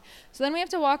someone? So then we have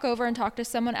to walk over and talk to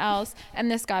someone else.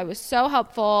 And this guy was so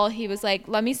helpful. He was like,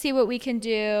 let me see what we can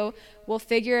do. We'll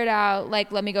figure it out.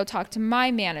 Like, let me go talk to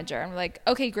my manager. And we're like,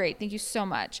 okay, great. Thank you so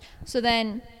much. So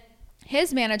then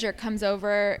his manager comes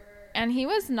over and he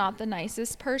was not the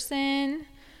nicest person.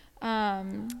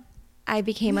 I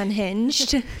became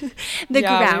unhinged. Yeah, we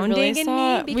grounding really in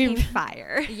saw- me became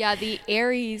fire. Yeah, the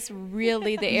Aries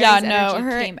energy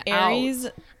her came Aries,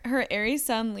 out. her Aries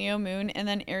sun, Leo moon, and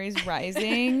then Aries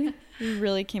rising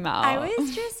really came out. I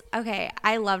was just, okay,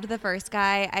 I loved the first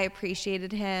guy. I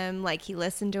appreciated him. Like, he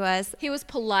listened to us. He was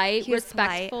polite, He was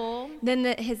respectful. polite. Then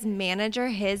his manager,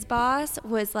 his boss,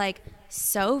 was like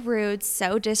so rude,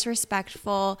 so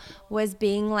disrespectful, was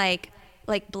being like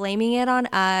blaming it on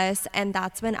us. And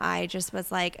that's when I just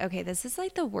was like, okay, this is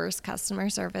like the worst customer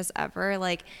service ever.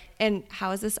 Like, and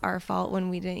how is this our fault when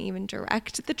we didn't even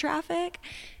direct the traffic?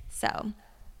 So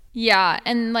Yeah,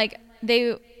 and like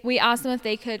we asked them if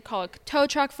they could call a tow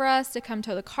truck for us to come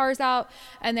tow the cars out,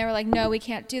 and they were like, no, we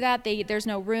can't do that. There's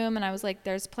no room. And I was like,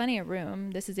 there's plenty of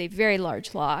room. This is a very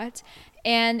large lot.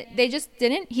 And they just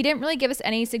he didn't really give us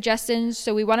any suggestions.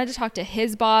 So we wanted to talk to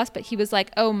his boss, but he was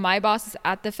like, oh, my boss is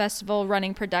at the festival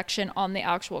running production on the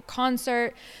actual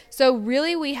concert. So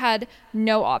really we had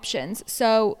no options.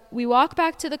 So we walk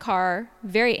back to the car,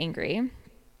 very angry.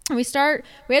 And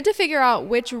we had to figure out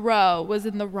which row was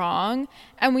in the wrong.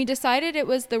 And we decided it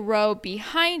was the row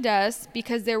behind us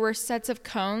because there were sets of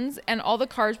cones and all the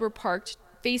cars were parked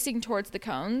facing towards the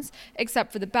cones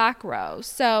except for the back row.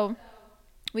 So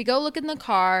we go look in the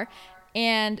car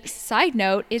And side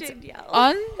note, it's Danielle.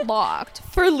 unlocked.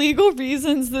 For legal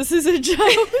reasons, this is a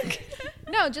joke.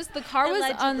 No, just the car was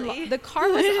Allegedly. the car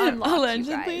was unlocked,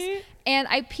 Allegedly. you guys. And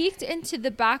I peeked into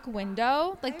the back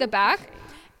window, like the back,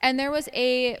 and there was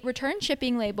a return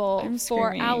shipping label I'm for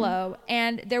screaming. aloe,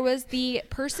 and there was the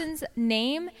person's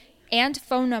name and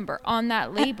phone number on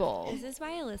that label. Is this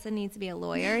why Alyssa needs to be a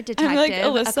lawyer, detective, I'm like,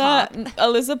 a cop?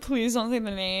 Alyssa, please don't say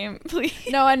the name, please.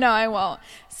 No, I know I won't.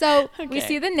 So we Okay.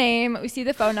 see the name, we see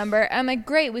the phone number. I'm like,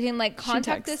 great, we can like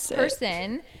contact this texts it.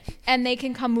 person, and they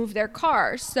can come move their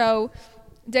car. So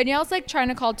Danielle's like trying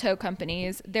to call tow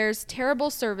companies. There's terrible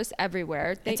service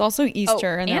everywhere. It's also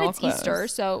Easter, and they're all it's closed. Easter,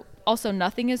 so also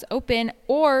nothing is open,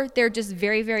 or they're just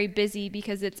very, very busy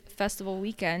because it's festival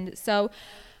weekend. So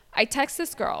I text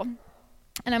this girl,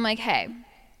 and I'm like, hey,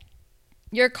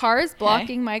 your car is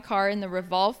blocking my car in the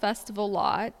Revolve Festival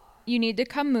lot. You need to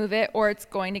come move it, or it's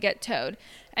going to get towed.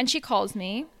 And she calls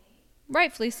me,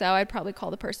 rightfully so. I'd probably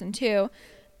call the person too.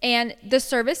 And the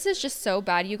service is just so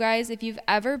bad, you guys. If you've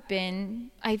ever been,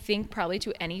 I think probably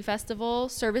to any festival,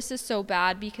 service is so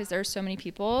bad because there's so many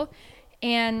people.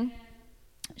 And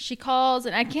she calls,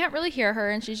 and I can't really hear her.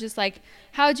 And she's just like,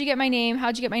 how'd you get my name?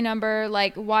 How'd you get my number?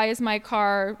 Like, why is my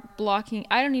car blocking?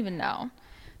 I don't even know.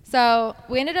 So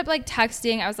we ended up like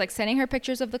texting. I was like sending her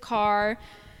pictures of the car.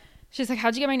 She's like,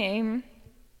 how'd you get my name?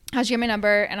 How'd you get my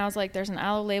number? And I was like, there's an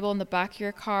aloe label in the back of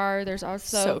your car. There's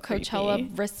also So Coachella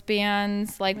creepy.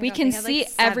 wristbands. Like, Oh my we God, can they have, see like,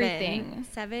 seven- everything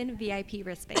 7 VIP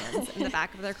wristbands in the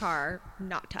back of their car,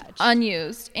 not touched.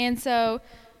 unused. And so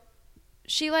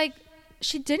she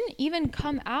didn't even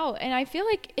come out. And I feel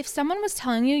like if someone was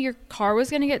telling you your car was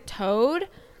going to get towed,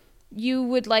 you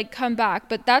would like come back.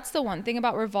 But that's the one thing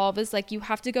about Revolve is like you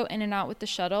have to go in and out with the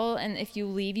shuttle. And if you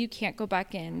leave, you can't go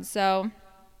back in. So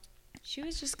She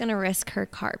was just going to risk her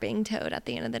car being towed at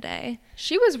the end of the day.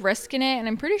 she was risking it. And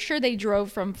I'm pretty sure they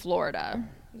drove from Florida.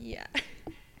 Yeah.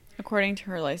 According to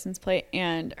her license plate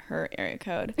and her area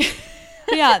code.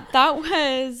 But yeah, that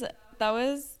was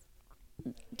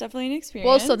definitely an experience.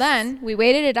 Well, so then we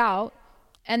waited it out,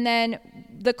 and then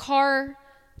the car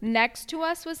next to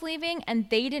us was leaving, and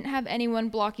they didn't have anyone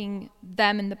blocking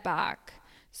them in the back.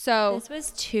 So This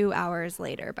was 2 hours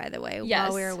later, by the way, Yes.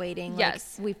 while we were waiting.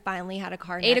 Yes. Like, we finally had a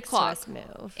car 8 next o'clock. to us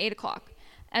move. 8 o'clock.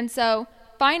 And so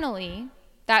finally,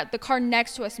 the car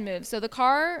next to us moved. So the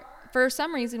car, for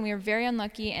some reason, we were very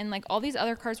unlucky, and like all these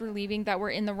other cars were leaving that were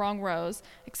in the wrong rows,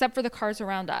 except for the cars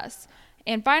around us.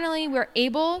 And finally, we were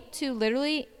able to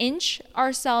literally inch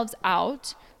ourselves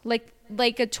out, like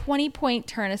a 20-point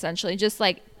turn, essentially, just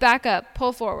like back up,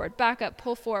 pull forward,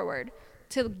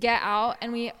 to get out.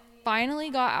 And we finally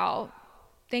got out,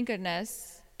 thank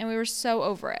goodness, and we were so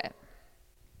over it.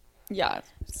 Yeah.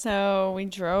 So we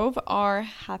drove our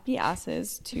happy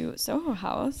asses to Soho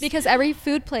House. Because every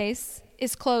food place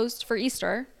is closed for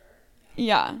Easter.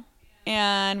 Yeah.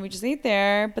 And we just ate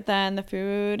there, but then the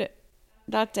food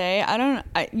that day,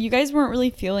 you guys weren't really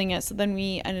feeling it, so then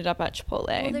we ended up at Chipotle.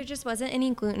 Well, there just wasn't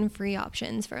any gluten-free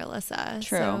options for Alyssa.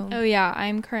 True. So Oh yeah,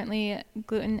 I'm currently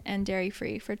gluten and dairy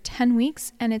free for 10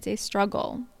 weeks, and it's a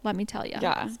struggle, let me tell you.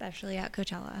 Yeah. especially at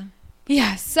Coachella.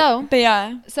 Yeah, so But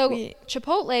yeah.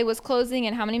 Chipotle was closing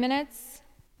in how many minutes?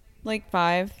 Like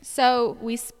 5. So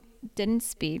we didn't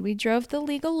speed. We drove the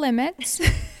legal limits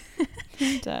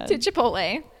Dead. to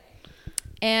Chipotle.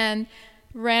 And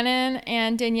Renan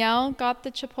and Danielle got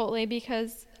the Chipotle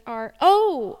because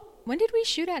when did we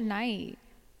shoot at night?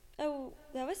 Oh,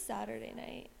 that was Saturday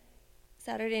night.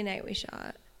 Saturday night we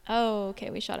shot. Oh,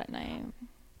 okay, we shot at night.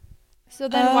 So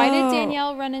then why did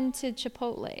Danielle run into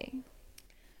Chipotle?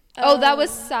 Oh, that was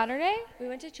Saturday? We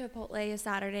went to Chipotle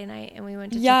Saturday night, and we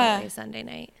went to Yeah. Chipotle Sunday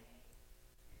night.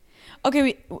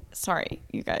 Okay, sorry,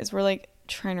 you guys. We're like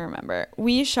trying to remember.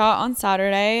 We shot on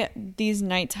Saturday these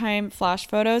nighttime flash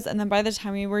photos, and then by the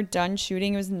time we were done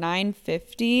shooting, it was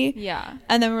 9:50. Yeah.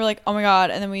 And then we were like, oh my God.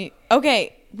 And then we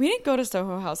didn't go to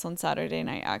Soho House on Saturday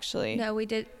night, actually. No, we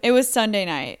did. It was Sunday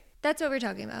night. That's what we're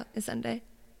talking about, is Sunday.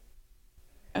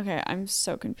 Okay, I'm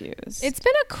so confused. It's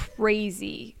been a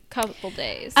crazy couple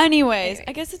days. Anyways,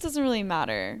 I guess it doesn't really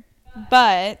matter.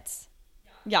 But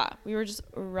yeah, we were just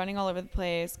running all over the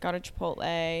place, got a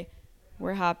Chipotle.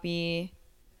 We're happy.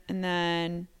 And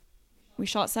then we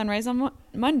shot sunrise on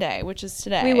Monday, which is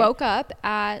today. We woke up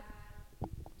at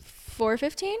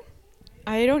 4:15.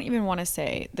 I don't even want to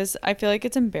say this. I feel like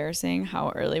it's embarrassing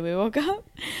how early we woke up.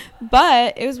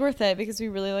 But it was worth it because we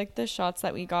really liked the shots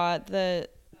that we got. The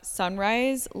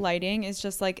sunrise lighting is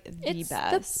just like It's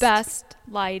best. the best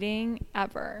lighting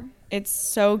ever. It's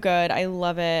so good. I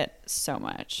love it so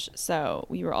much. So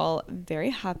we were all very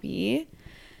happy.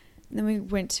 then we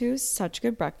went to such a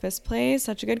good breakfast place,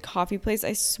 such a good coffee place.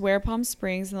 I swear Palm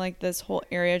Springs and like this whole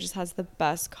area just has the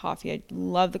best coffee. I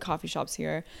love the coffee shops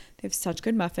here. They have such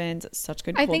good muffins, such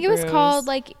good I cold think it was brews. called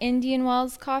like Indian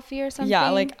Wells Coffee or something. Yeah,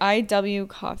 like IW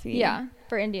Coffee. Yeah,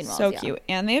 for Indian Wells. So cute.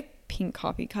 And they have pink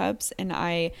coffee cups, and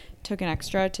I took an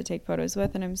extra to take photos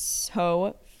with, and I'm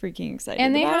so freaking excited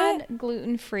and they about had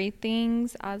gluten-free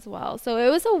things as well, so it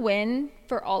was a win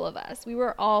for all of us. We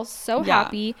were all so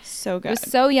happy. So good. It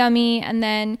was so yummy. And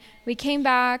then we came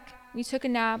back, we took a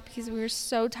nap because we were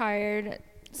so tired.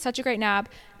 Such a great nap.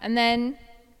 And then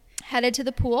headed to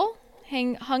the pool,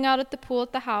 hung out at the pool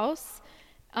at the house.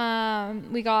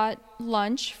 We got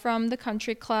lunch from the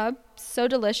country club. So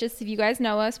delicious. If you guys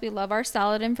know us, we love our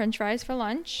salad and french fries for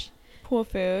lunch. Pool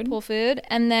food.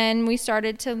 And then we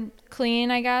started to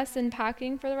clean, I guess, and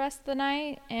packing for the rest of the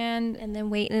night. And then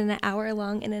wait in an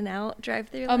hour-long In-N-Out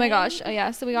drive-through. Oh my gosh. Oh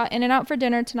yeah. So we got In-N-Out for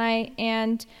dinner tonight,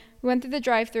 and we went through the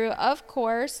drive-through. Of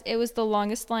course, it was the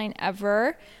longest line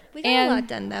ever. We got a lot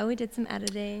done, though. We did some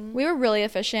editing. We were really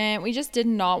efficient. We just did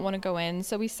not want to go in,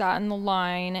 so we sat in the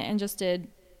line and just did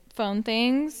phone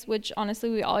things, which honestly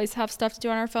we always have stuff to do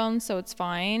on our phones, so it's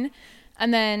fine.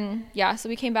 And then so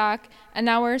we came back, and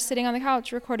now we're sitting on the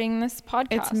couch recording this podcast.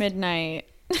 It's midnight.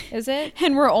 Is it?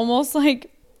 And we're almost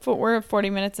like we're 40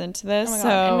 minutes into this. Oh my so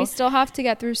God. And we still have to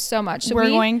get through so much. So we're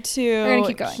going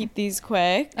to keep these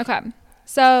quick. Okay.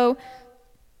 So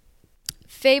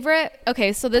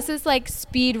okay, so this is like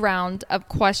speed round of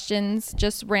questions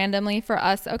just randomly for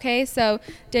us. Okay, so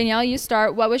Danielle, you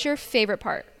start. What was your favorite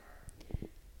part?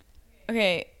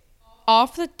 Okay,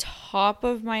 off the top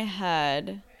of my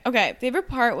head. Okay, favorite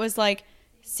part was like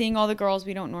seeing all the girls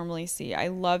we don't normally see. I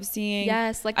love seeing.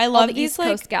 Yes, like I all love the these East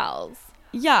Coast gals.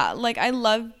 Yeah, like I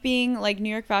love being like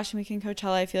New York Fashion Week and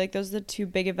Coachella. I feel like those are the two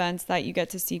big events that you get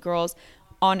to see girls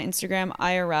on Instagram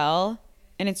IRL,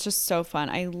 and it's just so fun.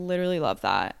 I literally love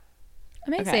that.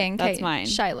 Amazing. Okay, that's mine.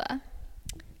 Shyla.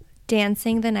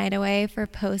 Dancing the night away for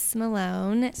Post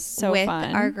Malone with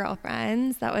fun. Our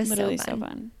girlfriends. That was literally so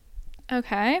fun.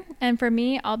 Okay, and for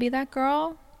me, I'll be that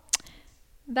girl.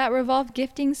 That Revolve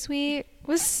gifting suite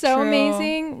was so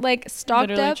amazing. Like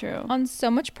stocked up on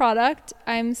so much product.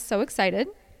 I'm so excited.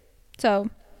 So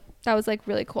that was like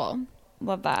really cool.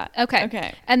 Love that.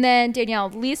 Okay. And then Danielle,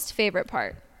 least favorite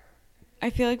part. I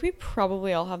feel like we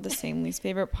probably all have the same least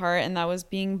favorite part, and that was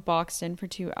being boxed in for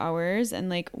 2 hours and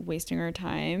like wasting our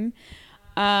time.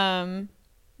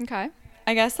 Okay.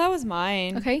 I guess that was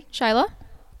mine. Okay, Shyla.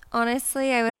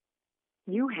 Honestly, I would.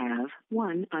 You have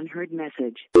one unheard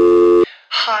message.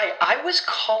 Hi, I was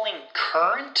calling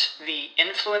Current, the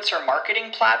influencer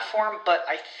marketing platform, but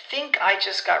I think I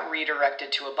just got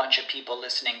redirected to a bunch of people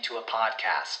listening to a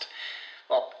podcast.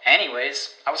 Well,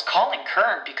 anyways, I was calling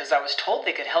Current because I was told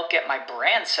they could help get my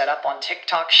brand set up on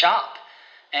TikTok Shop,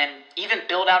 and even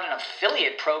build out an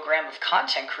affiliate program of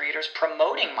content creators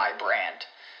promoting my brand,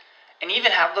 and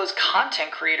even have those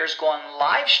content creators go on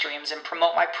live streams and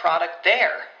promote my product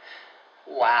there.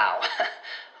 Wow,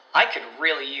 I could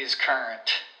really use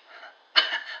Current.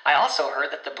 I also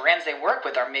heard that the brands they work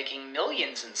with are making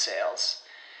millions in sales.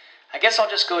 I guess I'll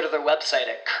just go to their website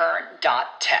at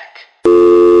current.tech.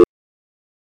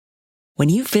 When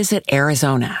you visit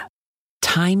Arizona,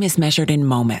 time is measured in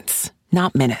moments,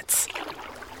 not minutes.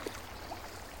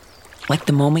 Like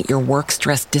the moment your work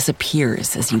stress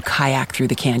disappears as you kayak through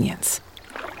the canyons.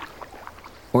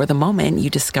 Or the moment you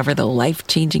discover the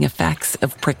life-changing effects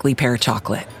of prickly pear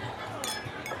chocolate.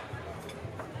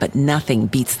 But nothing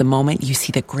beats the moment you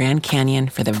see the Grand Canyon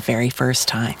for the very first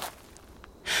time.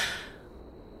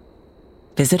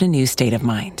 Visit a new state of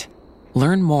mind.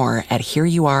 Learn more at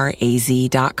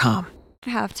hereyouareaz.com. I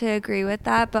have to agree with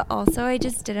that, but also I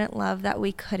just didn't love that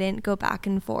we couldn't go back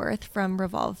and forth from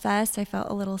Revolve Fest. I felt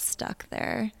a little stuck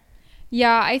there.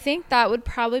 Yeah, I think that would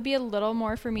probably be a little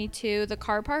more for me too. The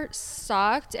car part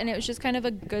sucked, and it was just kind of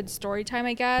a good story time,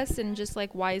 I guess, and just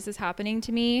like, why is this happening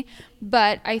to me?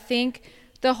 But I think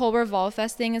the whole Revolve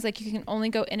Fest thing is like you can only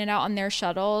go in and out on their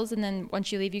shuttles, and then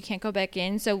once you leave, you can't go back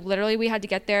in. So literally we had to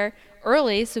get there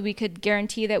early so we could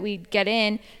guarantee that we'd get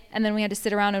in, and then we had to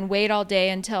sit around and wait all day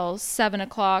until 7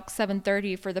 o'clock,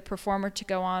 7:30 for the performer to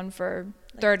go on for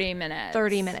 30 minutes.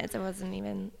 30 minutes. It wasn't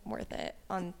even worth it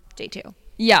on day 2.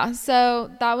 Yeah, so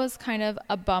that was kind of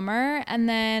a bummer. And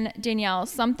then Danielle,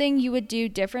 something you would do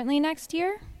differently next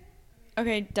year?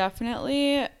 Okay,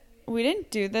 definitely. We didn't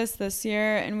do this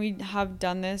year, and we have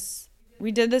done this.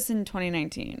 We did this in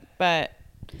 2019, but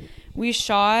we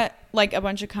shot like a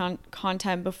bunch of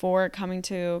content before coming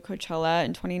to Coachella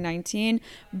in 2019,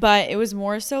 but it was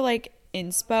more so like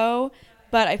inspo.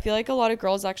 But I feel like a lot of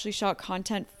girls actually shot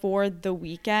content for the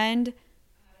weekend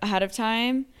ahead of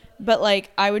time, but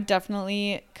like I would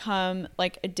definitely come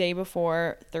like a day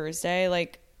before Thursday,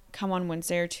 like come on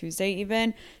Wednesday or Tuesday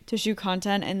even to shoot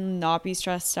content and not be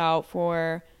stressed out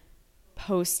for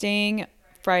posting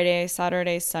Friday,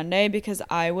 Saturday, Sunday, because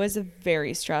I was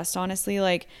very stressed, honestly,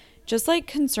 like just like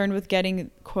concerned with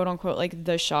getting quote unquote like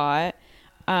the shot.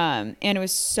 And it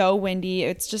was so windy.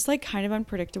 It's just like kind of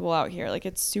unpredictable out here. Like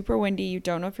it's super windy. You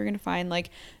don't know if you're going to find like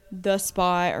the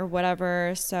spot or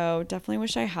whatever. So definitely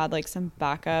wish I had like some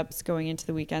backups going into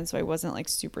the weekend so I wasn't like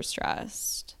super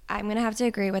stressed. I'm going to have to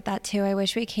agree with that too. I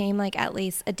wish we came like at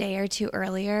least a day or two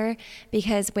earlier,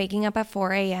 because waking up at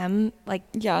 4 a.m. like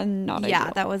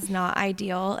ideal. That was not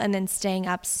ideal. And then staying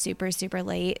up super, super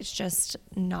late is just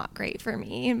not great for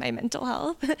me and my mental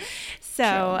health. So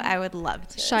True. I would love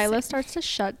to. Shyla starts to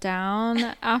shut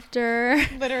down after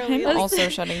Literally also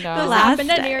shutting down. This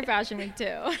happened at New York Fashion Week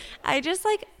too. I just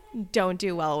like don't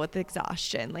do well with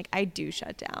exhaustion. Like I do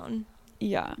shut down.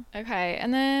 Yeah. Okay,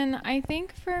 and then I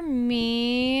think for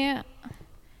me,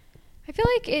 I feel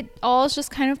like it all is just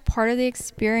kind of part of the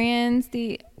experience.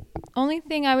 The only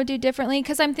thing I would do differently,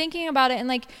 because I'm thinking about it, and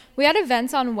like we had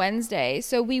events on Wednesday,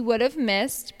 so we would have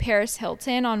missed Paris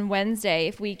Hilton on Wednesday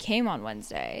if we came on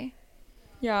Wednesday.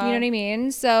 Yeah. You know what I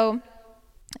mean? So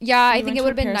yeah, I think it would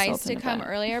have been Paris nice to Hilton come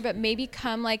event. earlier, but maybe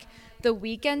come like the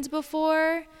weekend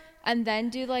before and then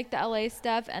do like the LA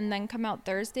stuff and then come out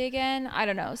Thursday again. I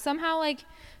don't know. Somehow like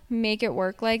make it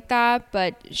work like that,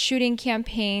 but shooting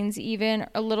campaigns even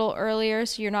a little earlier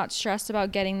so you're not stressed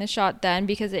about getting the shot then,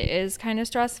 because it is kind of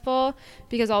stressful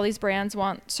because all these brands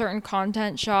want certain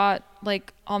content shot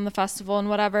like on the festival and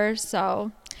whatever.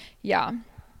 So yeah.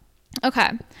 Okay,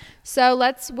 so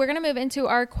we're going to move into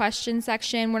our question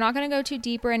section. We're not going to go too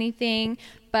deep or anything,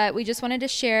 but we just wanted to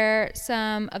share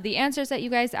some of the answers that you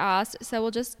guys asked. So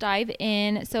we'll just dive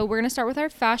in. So we're going to start with our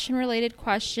fashion related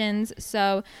questions.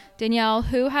 So Danielle,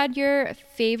 who had your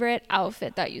favorite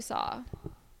outfit that you saw?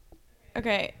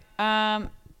 Okay.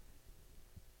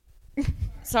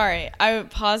 Sorry, I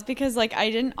paused because like I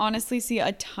didn't honestly see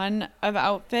a ton of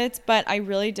outfits, but I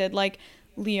really did like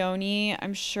Leonie.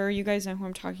 I'm sure you guys know who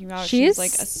I'm talking about. She's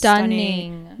like a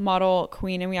stunning model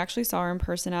queen, and we actually saw her in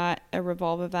person at a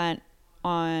Revolve event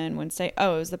on Wednesday.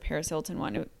 Oh, it was the Paris Hilton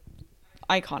one.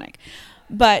 Iconic.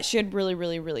 But she had really,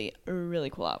 really, really, really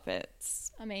cool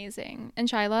outfits. Amazing. And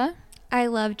Shyla? I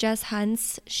love Jess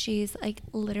Hunt's. She's like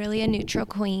literally a neutral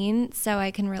queen, so I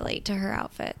can relate to her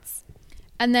outfits.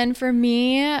 And then for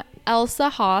me, Elsa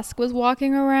Hosk was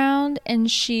walking around and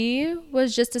she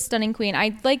was just a stunning queen.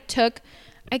 I think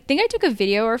I took a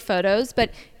video or photos, but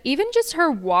even just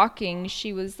her walking,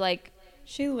 she was like,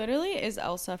 she literally is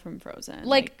Elsa from Frozen.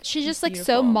 Like she's just like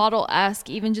beautiful. so model-esque,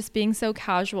 even just being so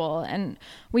casual. And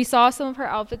we saw some of her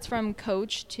outfits from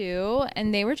Coach too,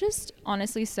 and they were just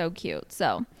honestly so cute.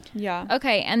 So yeah.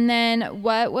 Okay, and then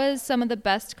what was some of the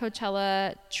best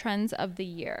Coachella trends of the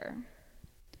year?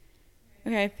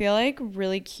 Okay, I feel like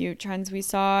really cute trends we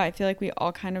saw. I feel like we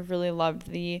all kind of really loved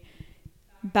the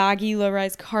baggy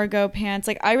low-rise cargo pants.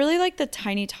 Like I really like the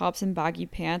tiny tops and baggy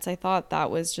pants. I thought that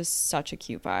was just such a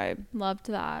cute vibe. Loved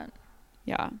that.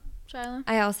 Yeah. Shyla?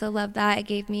 I also love that. It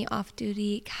gave me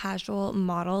off-duty casual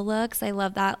model looks. I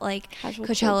love that like Casual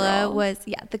Coachella cool girl. was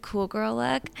the cool girl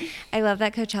look. I love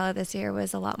that Coachella this year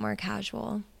was a lot more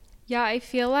casual. Yeah, I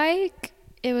feel like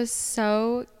it was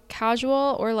so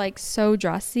casual or like so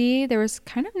dressy. There was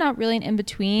kind of not really an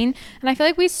in-between. And I feel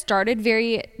like we started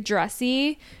very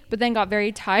dressy, but then got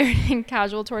very tired and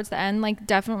casual towards the end. Like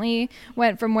definitely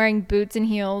went from wearing boots and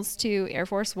heels to Air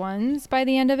Force Ones by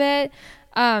the end of it.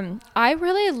 I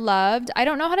really loved, I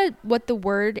don't know what the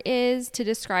word is to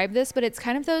describe this, but it's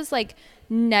kind of those like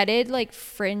netted like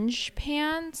fringe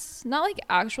pants. Not like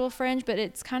actual fringe, but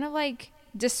it's kind of like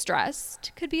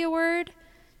distressed could be a word.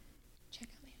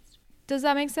 Does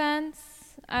that make sense?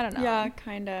 I don't know. Yeah,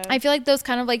 kind of. I feel like those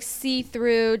kind of like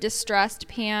see-through distressed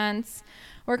pants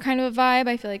were kind of a vibe.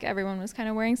 I feel like everyone was kind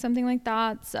of wearing something like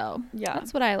that. So yeah,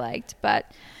 that's what I liked.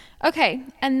 But okay.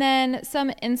 And then some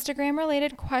Instagram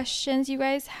related questions you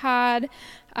guys had.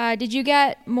 Did you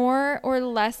get more or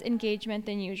less engagement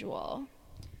than usual?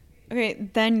 Okay,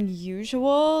 than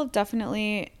usual,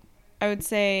 definitely I would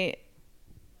say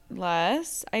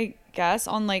less, I guess,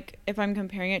 on like if I'm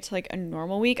comparing it to like a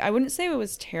normal week. I wouldn't say it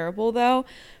was terrible though,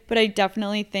 but I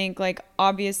definitely think like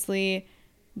obviously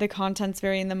the content's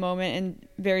very in the moment and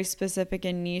very specific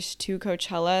and niche to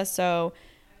Coachella, so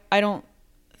I don't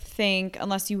think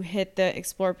unless you hit the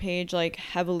explore page like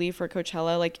heavily for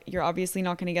Coachella, like you're obviously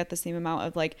not going to get the same amount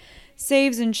of like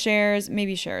saves and shares,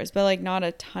 maybe shares, but like not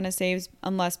a ton of saves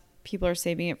unless people are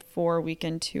saving it for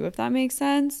weekend 2, if that makes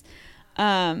sense.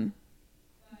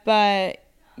 But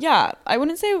yeah, I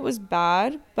wouldn't say it was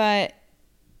bad, but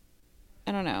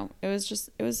I don't know. It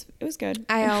was good.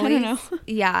 I don't know.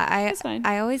 Yeah, fine.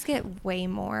 I always get way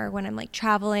more when I'm like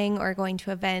traveling or going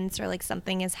to events or like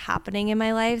something is happening in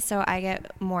my life. So I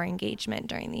get more engagement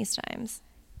during these times.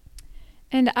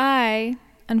 And I,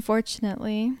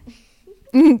 unfortunately,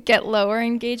 get lower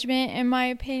engagement in my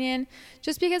opinion,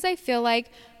 just because I feel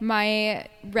like my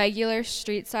regular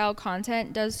street style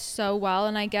content does so well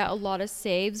and I get a lot of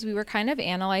saves. We were kind of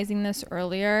analyzing this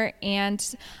earlier,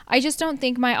 and I just don't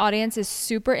think my audience is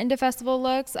super into festival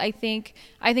looks. I think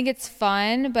it's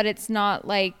fun, but it's not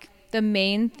like the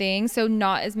main thing, so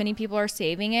not as many people are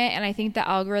saving it, and I think the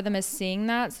algorithm is seeing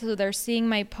that, so they're seeing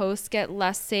my posts get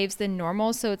less saves than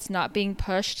normal, so it's not being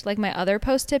pushed like my other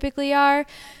posts typically are.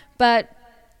 But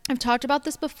I've talked about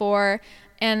this before,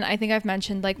 and I think I've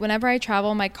mentioned, like, whenever I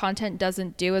travel, my content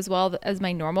doesn't do as well as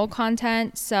my normal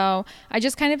content. So I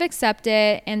just kind of accept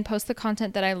it and post the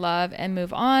content that I love and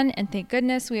move on. And thank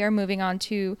goodness we are moving on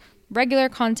to regular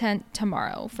content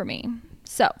tomorrow for me.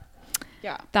 So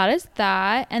Yeah. that is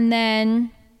that. And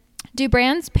then, do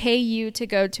brands pay you to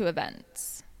go to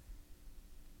events?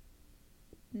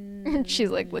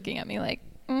 She's like looking at me like,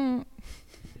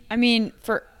 I mean,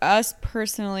 for us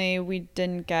personally, we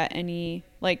didn't get any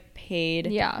like paid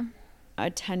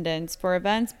attendance for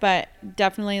events, but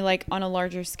definitely like on a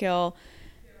larger scale,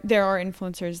 there are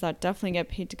influencers that definitely get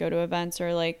paid to go to events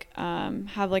or like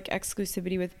have like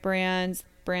exclusivity with brands.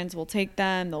 Brands will take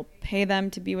them, they'll pay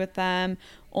them to be with them,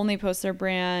 only post their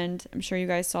brand. I'm sure you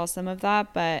guys saw some of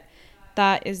that, but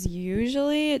that is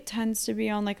usually, it tends to be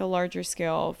on like a larger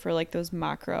scale for like those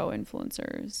macro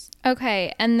influencers.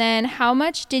 okay. And then how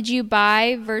much did you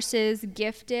buy versus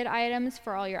gifted items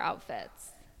for all your outfits?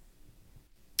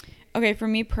 Okay, for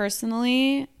me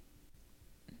personally,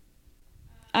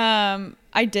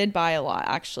 I did buy a lot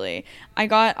actually.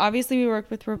 Obviously we worked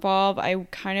with Revolve. I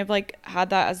kind of like had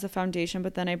that as the foundation,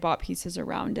 but then I bought pieces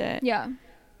around it. Yeah.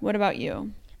 What about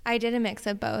you? I did a mix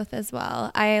of both as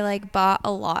well. I like bought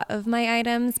a lot of my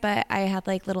items, but I had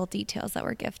like little details that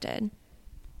were gifted.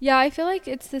 Yeah, I feel like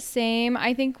it's the same.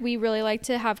 I think we really like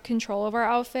to have control of our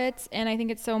outfits, and I think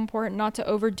it's so important not to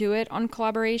overdo it on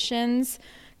collaborations,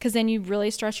 because then you really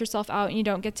stress yourself out and you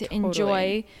don't get to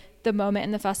enjoy the moment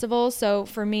in the festival. So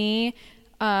for me,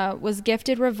 was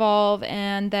gifted Revolve,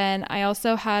 and then I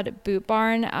also had Boot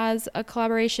Barn as a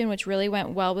collaboration, which really went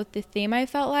well with the theme, I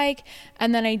felt like.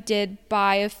 And then I did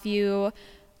buy a few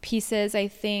pieces, I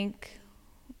think,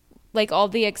 like all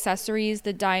the accessories,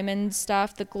 the diamond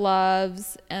stuff, the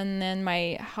gloves, and then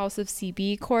my House of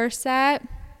CB corset.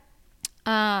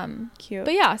 Cute.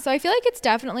 But yeah, so I feel like it's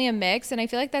definitely a mix, and I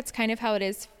feel like that's kind of how it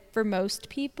is for most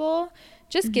people.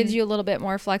 Just gives you a little bit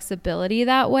more flexibility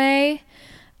that way.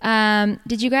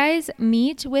 Did you guys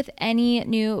meet with any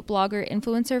new blogger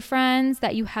influencer friends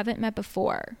that you haven't met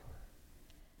before?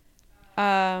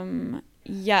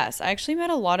 Yes, I actually met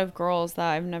a lot of girls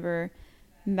that I've never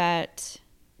met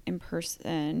in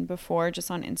person before,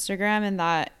 just on Instagram, and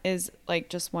that is like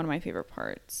just one of my favorite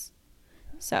parts.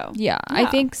 So Yeah, I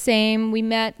think same. We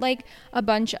met like a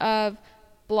bunch of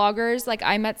bloggers. Like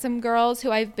I met some girls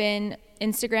who I've been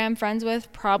Instagram friends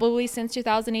with probably since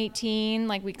 2018.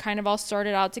 Like we kind of all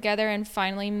started out together and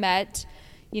finally met,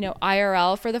 you know,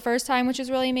 IRL for the first time, which is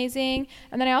really amazing.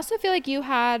 And then I also feel like you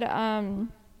had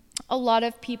a lot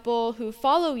of people who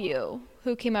follow you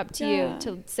who came up to you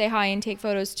to say hi and take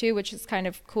photos too, which is kind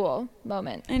of cool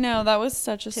moment. I know, that was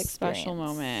such a special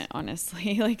moment,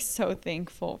 honestly. Like so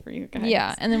thankful for you guys.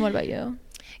 Yeah. And then what about you?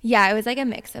 Yeah, it was like a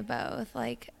mix of both.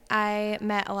 Like I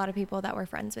met a lot of people that were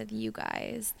friends with you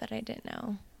guys that I didn't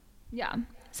know. Yeah.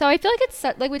 So I feel like it's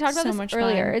like we talked about this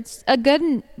earlier. Fun. It's a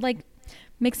good like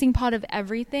mixing pot of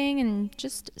everything, and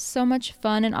just so much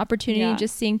fun and opportunity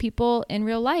just seeing people in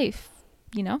real life,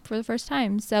 you know, for the first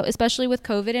time. So especially with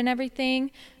COVID and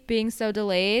everything being so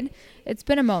delayed, it's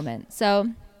been a moment.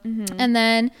 So and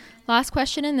then last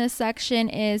question in this section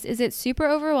is it super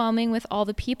overwhelming with all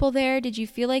the people there? Did you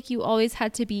feel like you always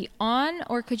had to be on,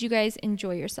 or could you guys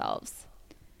enjoy yourselves?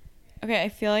 Okay, I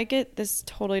feel like this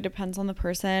totally depends on the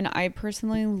person. I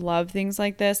personally love things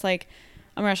like this. Like,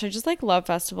 oh my gosh, I just like love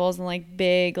festivals and like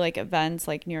big like events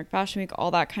like New York Fashion Week, all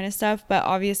that kind of stuff. But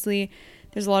obviously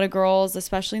there's a lot of girls,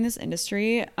 especially in this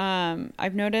industry.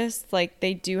 I've noticed like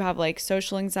they do have like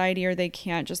social anxiety, or they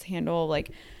can't just handle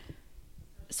like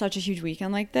such a huge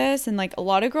weekend like this. And like a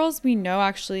lot of girls we know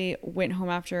actually went home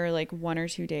after like 1 or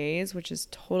 2 days, which is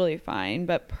totally fine.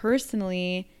 But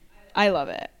personally, I love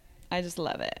it. I just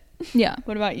love it. Yeah.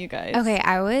 What about you guys? Okay,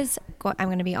 I'm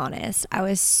going to be honest. I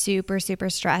was super, super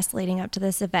stressed leading up to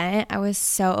this event. I was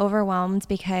so overwhelmed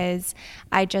because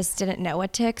I just didn't know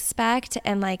what to expect.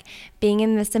 And like being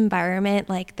in this environment,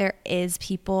 like there is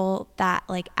people that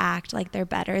like act like they're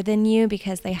better than you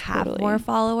because they have more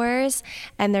followers.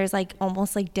 And there's like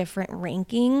almost like different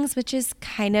rankings, which is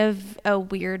kind of a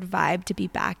weird vibe to be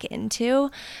back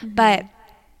into. But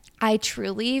I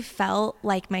truly felt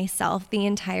like myself the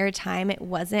entire time. It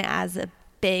wasn't as a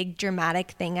big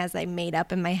dramatic thing as I made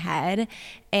up in my head.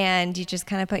 And you just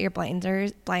kind of put your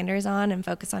blinders on and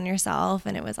focus on yourself,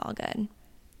 and it was all good.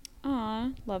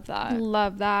 Aw, love that.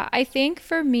 Love that. I think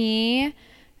for me,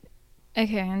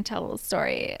 okay, I'm going to tell a little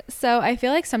story. So I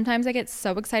feel like sometimes I get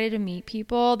so excited to meet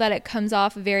people that it comes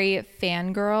off very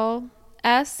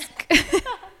fangirl-esque.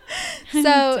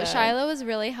 So Shiloh was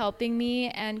really helping me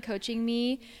and coaching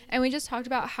me, and we just talked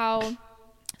about how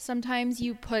sometimes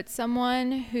you put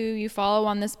someone who you follow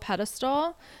on this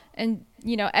pedestal, and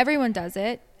you know everyone does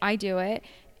it. I do it,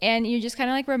 and you just kind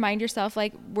of like remind yourself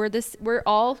like we're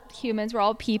all humans, we're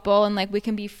all people, and like we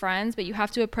can be friends, but you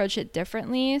have to approach it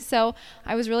differently. So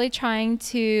I was really trying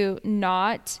to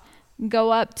not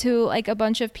go up to like a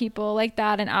bunch of people like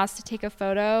that and ask to take a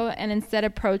photo, and instead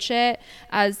approach it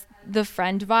as the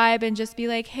friend vibe and just be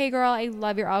like, hey girl, I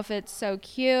love your outfit, so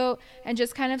cute, and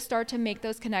just kind of start to make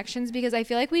those connections, because I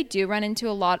feel like we do run into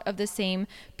a lot of the same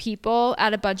people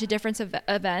at a bunch of different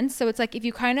events. So it's like if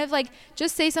you kind of like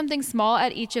just say something small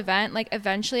at each event, like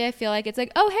eventually I feel like it's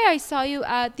like, oh hey, I saw you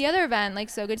at the other event,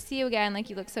 like so good to see you again, like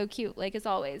you look so cute, like as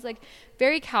always, like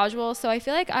very casual. So I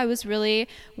feel like I was really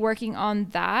working on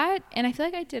that, and I feel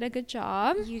like I did a good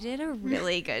job. You did a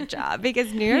really good job,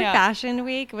 because New York Fashion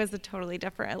Week was a totally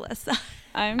different Alyssa.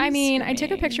 I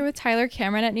took a picture with Tyler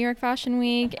Cameron at New York Fashion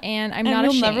Week, and I'm not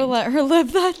ashamed. You'll never let her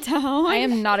live that down. I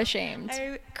am not ashamed.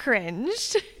 I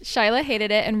cringed. Shyla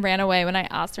hated it and ran away when I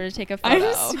asked her to take a photo.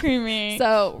 I'm screaming.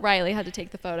 So Riley had to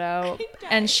take the photo,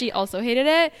 and she also hated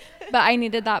it, but I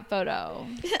needed that photo.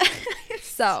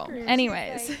 So,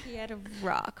 anyways. Like he had a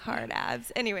rock hard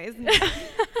abs. Anyways.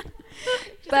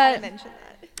 But mention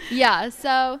that. Yeah,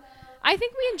 so I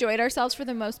think we enjoyed ourselves for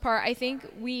the most part. I think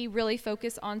we really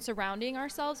focus on surrounding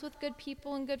ourselves with good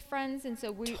people and good friends. And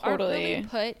so we aren't really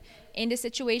put into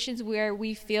situations where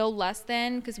we feel less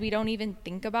than, because we don't even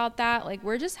think about that. Like,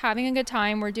 we're just having a good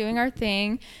time. We're doing our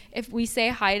thing. If we say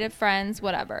hi to friends,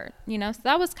 whatever, you know. So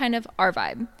that was kind of our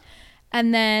vibe.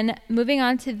 And then moving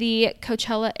on to the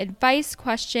Coachella advice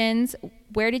questions.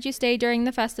 Where did you stay during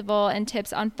the festival, and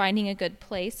tips on finding a good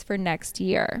place for next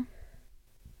year?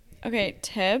 Okay,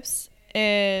 tips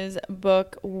is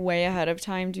book way ahead of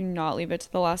time. Do not leave it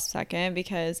to the last second,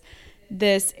 because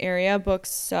this area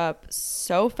books up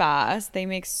so fast. They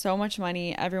make so much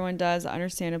money. Everyone does,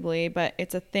 understandably, but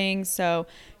it's a thing. So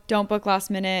don't book last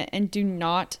minute, and do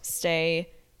not stay.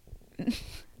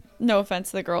 No offense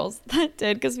to the girls that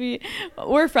did, because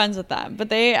we're friends with them, but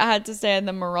they had to stay in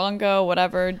the Morongo,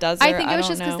 whatever, desert. I think it was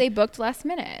just because they booked last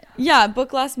minute. Yeah,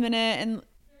 book last minute, and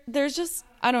there's just,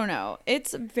 I don't know.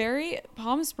 It's very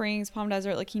Palm Springs, Palm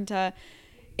Desert, La Quinta.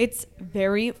 It's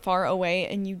very far away,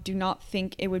 and you do not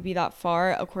think it would be that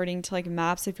far according to like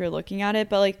maps if you're looking at it.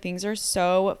 But like things are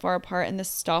so far apart, and the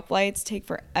stoplights take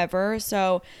forever.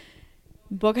 So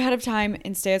book ahead of time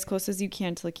and stay as close as you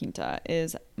can to La Quinta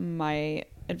is my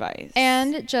advice.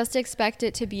 And just expect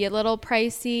it to be a little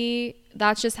pricey.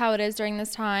 That's just how it is during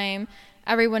this time.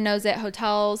 Everyone knows it.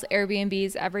 Hotels,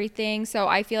 Airbnbs, everything. So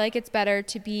I feel like it's better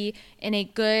to be in a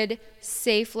good,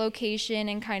 safe location,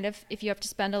 and kind of, if you have to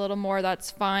spend a little more,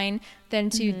 that's fine, than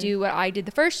to do what I did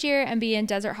the first year and be in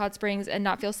Desert Hot Springs and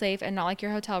not feel safe and not like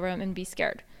your hotel room and be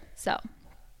scared. So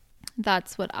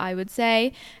that's what I would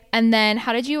say. And then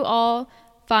how did you all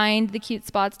find the cute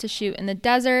spots to shoot in the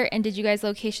desert, and did you guys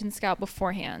location scout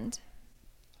beforehand?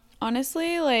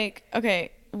 Honestly, like,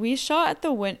 okay, we shot at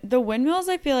the windmills.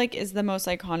 I feel like is the most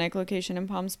iconic location in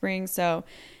Palm Springs. So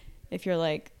if you're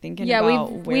like thinking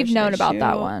about we've known about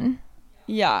that one.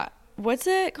 Yeah, what's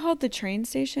it called? The train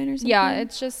station or something? Yeah,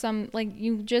 it's just some, like,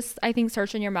 you just, I think,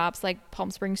 search on your maps like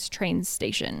Palm Springs train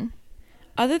station.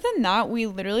 Other than that, we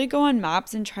literally go on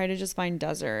maps and try to just find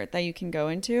desert that you can go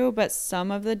into, but some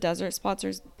of the desert spots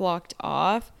are blocked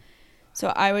off. So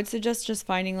I would suggest just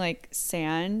finding like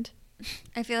sand.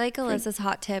 I feel like Alyssa's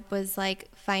hot tip was like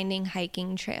finding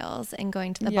hiking trails and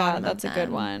going to the bottom of them. Yeah, that's a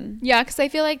good one. Yeah, because I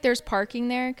feel like there's parking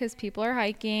there because people are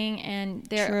hiking, and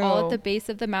they're all at the base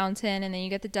of the mountain, and then you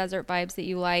get the desert vibes that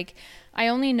you like. I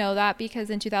only know that because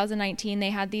in 2019 they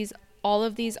had these all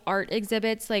of these art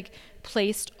exhibits like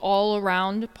placed all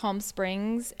around Palm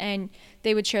Springs, and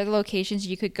they would share the locations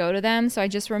you could go to them. So I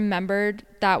just remembered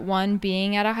that one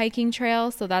being at a hiking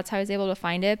trail, so that's how I was able to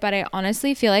find it. But I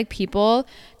honestly feel like people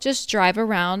just drive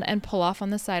around and pull off on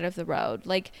the side of the road.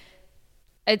 Like,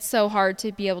 it's so hard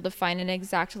to be able to find an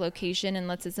exact location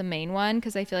unless it's a main one,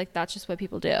 because I feel like that's just what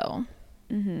people do.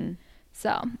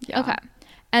 So okay.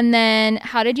 And then,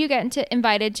 how did you get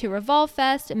invited to Revolve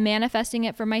Fest? Manifesting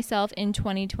it for myself in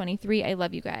 2023. I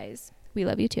love you guys. We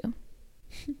love you too.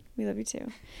 We love you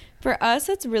too. For us,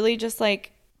 it's really just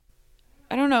like,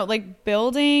 I don't know, like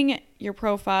building your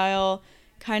profile,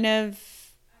 kind of,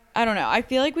 I don't know. I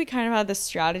feel like we kind of had this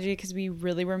strategy because we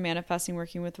really were manifesting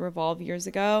working with Revolve years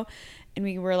ago. And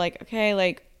we were like, okay,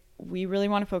 like we really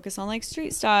want to focus on like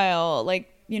street style, like,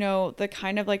 you know, the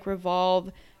kind of like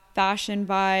Revolve fashion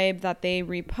vibe that they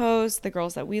repost, the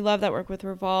girls that we love that work with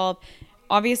Revolve.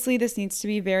 Obviously, this needs to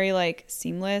be very like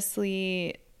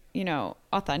seamlessly, you know,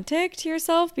 authentic to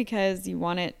yourself, because you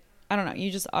want it, I don't know,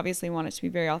 you just obviously want it to be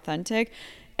very authentic.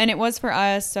 And it was for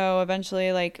us. So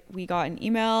eventually, like, we got an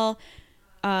email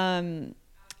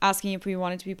asking if we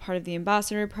wanted to be part of the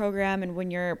ambassador program. And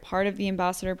when you're part of the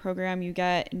ambassador program, you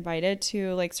get invited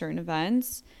to like certain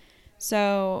events.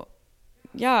 So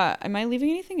yeah, am I leaving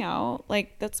anything out?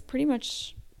 Like, that's pretty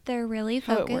much, They're really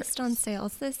focused on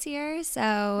sales this year,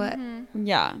 so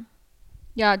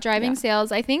yeah, driving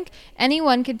sales. I think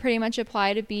anyone could pretty much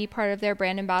apply to be part of their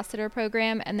brand ambassador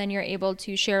program, and then you're able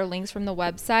to share links from the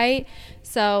website.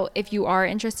 So if you are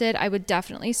interested, I would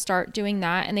definitely start doing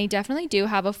that. And they definitely do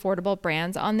have affordable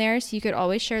brands on there, so you could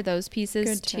always share those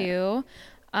pieces too.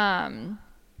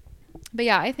 But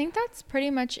yeah, I think that's pretty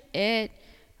much it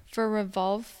for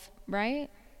Revolve, right?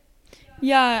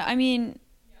 Yeah, I mean,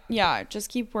 yeah, just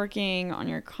keep working on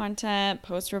your content,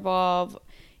 post Revolve,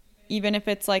 even if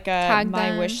it's like a Tag my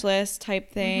them. wish list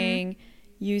type thing.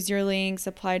 Use your links,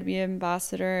 apply to be an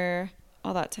ambassador,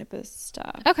 all that type of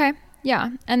stuff. Okay.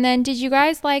 Yeah. And then, did you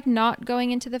guys like not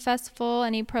going into the festival?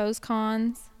 Any pros,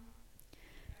 cons?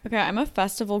 Okay, I'm a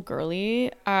festival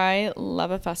girly. I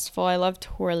love a festival. I love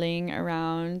twirling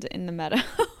around in the meadow,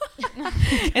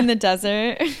 in the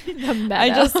desert. The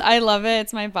meadow. I love it.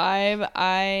 It's my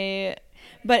vibe.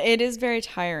 But it is very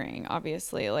tiring,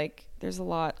 obviously. Like, there's a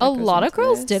lot. A lot of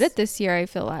girls did it this year, I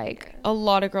feel like. A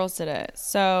lot of girls did it.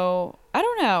 So, I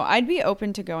don't know. I'd be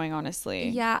open to going, honestly.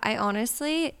 Yeah, I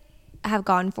honestly have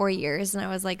gone 4 years and I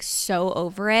was like so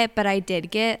over it, but I did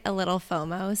get a little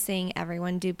FOMO seeing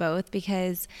everyone do both,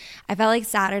 because I felt like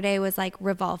Saturday was like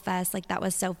Revolve Fest, like that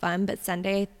was so fun, but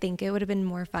Sunday I think it would have been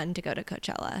more fun to go to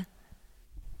Coachella.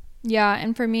 Yeah,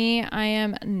 and for me, I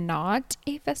am not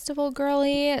a festival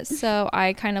girly, so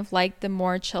I kind of like the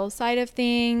more chill side of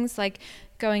things, like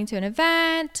going to an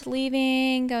event,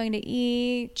 leaving, going to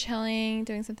eat, chilling,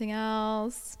 doing something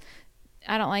else.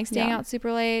 I don't like staying out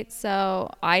super late, so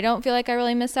I don't feel like I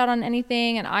really missed out on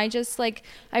anything. And I just like,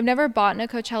 I've never bought a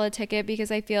Coachella ticket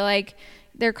because I feel like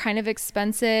they're kind of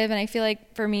expensive, and I feel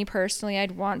like for me personally,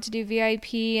 I'd want to do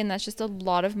VIP, and that's just a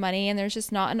lot of money, and there's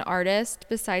just not an artist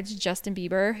besides Justin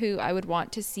Bieber who I would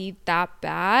want to see that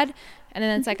bad. And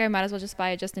then it's like, I might as well just buy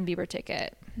a Justin Bieber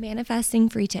ticket. Manifesting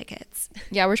free tickets.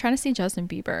 Yeah, we're trying to see Justin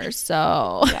Bieber,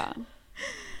 so Yeah.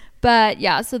 But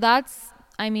yeah, so that's,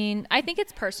 I mean, I think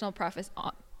it's personal preference,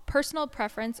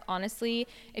 honestly.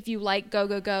 If you like go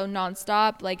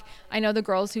nonstop, like I know the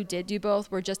girls who did do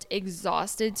both were just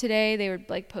exhausted today. They were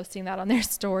like posting that on their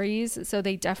stories, so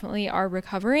they definitely are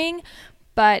recovering.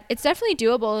 But it's definitely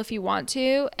doable if you want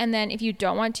to, and then if you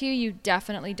don't want to, you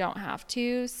definitely don't have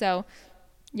to. So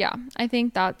yeah, I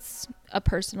think that's a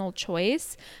personal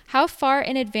choice. How far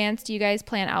in advance do you guys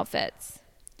plan outfits?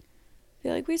 I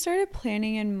feel like we started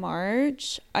planning in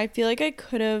March. I feel like I'm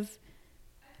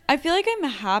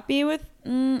happy with,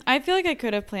 I feel like I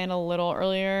could have planned a little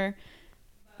earlier,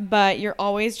 but you're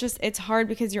always just, it's hard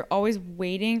because you're always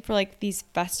waiting for like these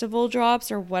festival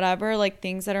drops or whatever, like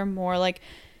things that are more like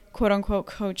quote unquote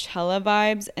Coachella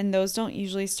vibes. And those don't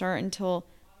usually start until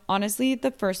honestly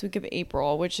the first week of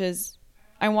April, which is,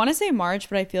 I want to say March,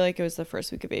 but I feel like it was the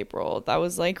first week of April. That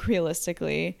was like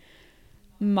realistically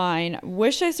mine.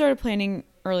 Wish I started planning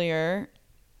earlier.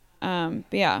 But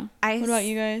yeah. What about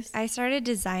you guys? I started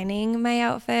designing my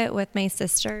outfit with my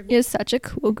sister. You're such a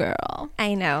cool girl.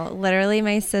 I know. Literally,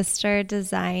 my sister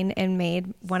designed and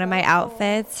made one of my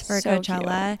outfits for So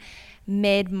Coachella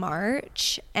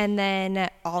mid-March. And then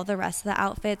all the rest of the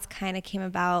outfits kind of came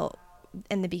about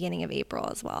in the beginning of April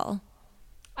as well.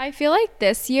 I feel like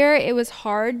this year it was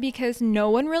hard because no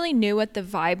one really knew what the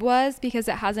vibe was because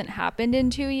it hasn't happened in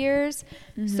 2 years.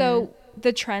 So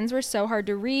the trends were so hard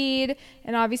to read,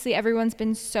 and obviously everyone's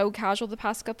been so casual the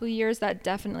past couple of years. That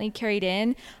definitely carried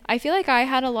in. I feel like I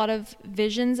had a lot of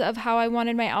visions of how I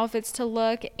wanted my outfits to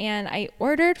look, and I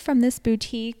ordered from this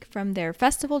boutique from their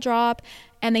festival drop,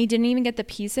 and they didn't even get the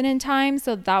piece in time.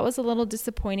 So that was a little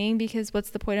disappointing, because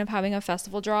what's the point of having a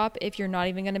festival drop if you're not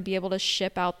even going to be able to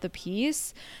ship out the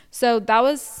piece? So that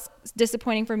was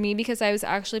disappointing for me, because I was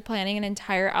actually planning an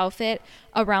entire outfit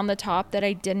around the top that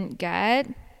I didn't get.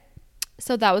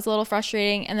 So that was a little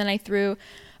frustrating. And then I threw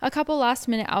a couple last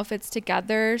minute outfits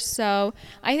together. So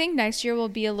I think next year will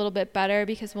be a little bit better,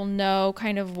 because we'll know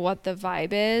kind of what the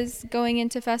vibe is going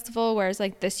into festival. Whereas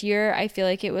like this year, I feel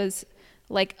like it was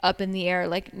like up in the air,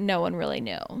 like no one really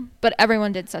knew, but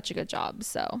everyone did such a good job.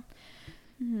 So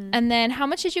And then how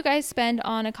much did you guys spend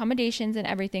on accommodations and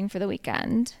everything for the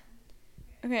weekend?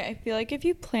 Okay, I feel like if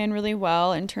you plan really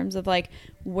well in terms of like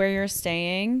where you're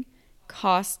staying,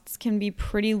 costs can be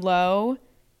pretty low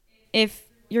if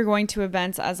you're going to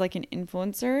events as like an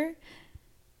influencer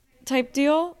type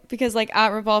deal, because like at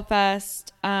Revolve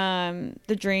Fest,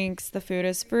 the drinks, the food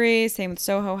is free, same with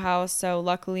Soho House. So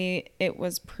luckily it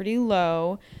was pretty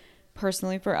low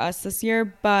personally for us this year,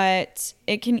 but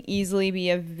it can easily be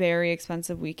a very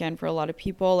expensive weekend for a lot of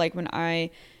people. Like when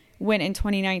I went in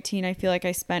 2019, I feel like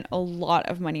I spent a lot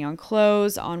of money on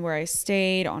clothes, on where I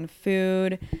stayed, on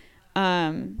food.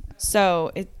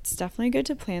 So it's definitely good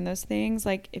to plan those things.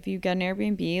 Like if you get an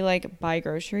Airbnb, like buy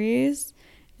groceries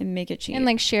and make it cheap. And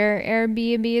like share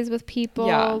Airbnbs with people,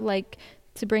 Yeah. like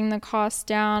to bring the cost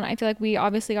down. I feel like we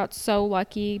obviously got so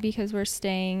lucky because we're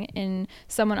staying in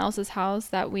someone else's house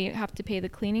that we have to pay the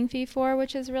cleaning fee for,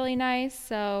 which is really nice.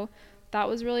 So that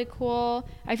was really cool.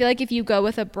 I feel like if you go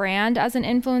with a brand as an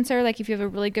influencer, like if you have a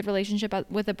really good relationship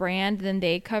with a brand, then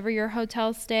they cover your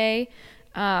hotel stay.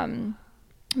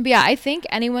 But yeah, I think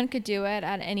anyone could do it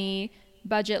at any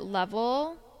budget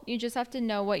level. You just have to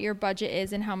know what your budget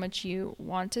is and how much you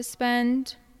want to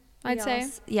spend, I'd say.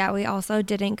 We also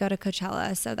didn't go to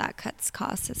Coachella, so that cuts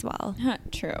costs as well.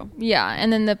 True. Yeah,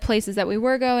 and then the places that we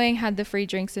were going had the free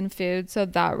drinks and food, so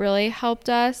that really helped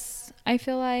us, I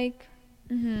feel like.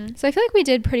 So I feel like we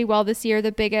did pretty well this year.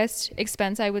 The biggest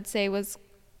expense, I would say, was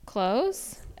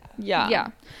clothes. Yeah.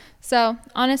 So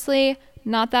honestly,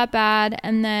 not that bad.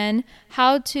 And then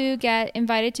how to get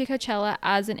invited to Coachella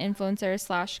as an influencer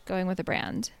 / going with a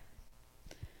brand.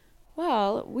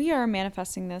 Well, we are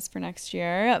manifesting this for next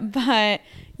year, but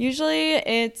usually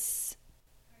it's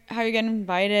how you get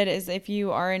invited is if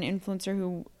you are an influencer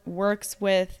who works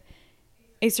with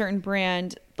a certain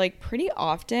brand like pretty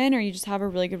often, or you just have a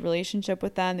really good relationship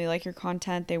with them. They like your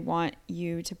content. They want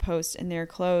you to post in their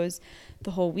clothes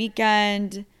the whole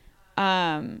weekend.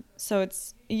 So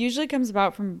it usually comes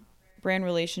about from brand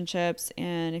relationships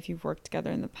and if you've worked together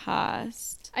in the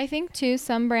past. I think too,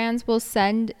 some brands will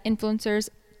send influencers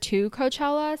to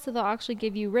Coachella, so they'll actually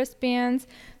give you wristbands.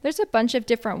 There's a bunch of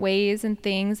different ways and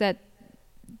things that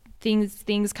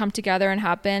things come together and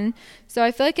happen. So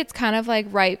I feel like it's kind of like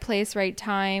right place, right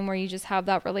time, where you just have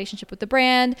that relationship with the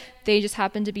brand. They just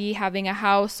happen to be having a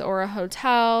house or a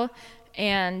hotel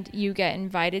and you get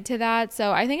invited to that.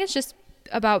 So I think it's just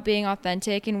about being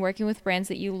authentic and working with brands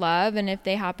that you love. And if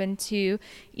they happen to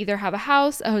either have a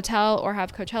house, a hotel, or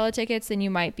have Coachella tickets, then you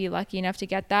might be lucky enough to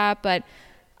get that. But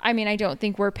I mean, I don't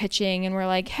think we're pitching and we're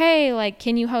like, hey, like,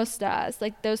 can you host us?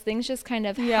 Like, those things just kind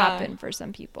of happen for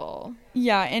some people.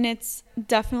 Yeah, and it's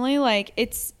definitely like,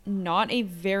 it's not a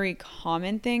very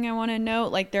common thing, I want to note.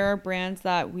 Like, there are brands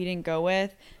that we didn't go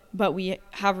with, but we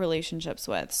have relationships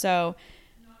with. So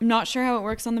I'm not sure how it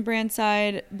works on the brand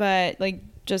side, but like,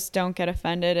 just don't get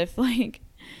offended if like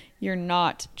you're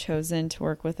not chosen to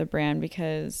work with a brand,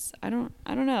 because I don't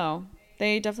know.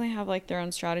 They definitely have like their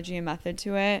own strategy and method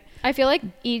to it. I feel like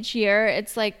each year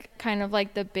it's like kind of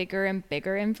like the bigger and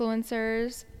bigger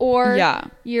influencers, or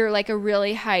you're like a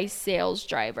really high sales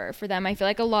driver for them. I feel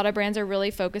like a lot of brands are really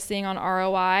focusing on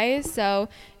ROI. So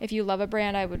if you love a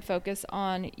brand, I would focus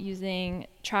on using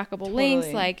trackable links.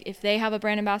 Like if they have a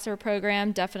brand ambassador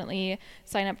program, definitely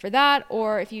sign up for that.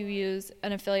 Or if you use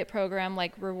an affiliate program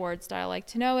like reward style, like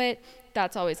to know it,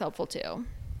 that's always helpful too.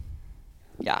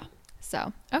 Yeah.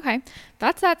 So, okay,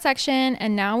 that's that section.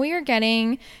 And now we are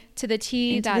getting to the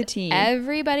tea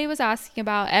everybody was asking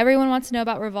about. Everyone wants to know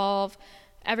about Revolve.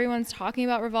 Everyone's talking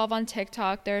about Revolve on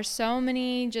TikTok. There's so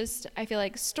many just, I feel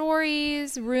like,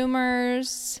 stories,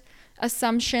 rumors,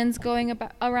 assumptions going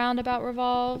around about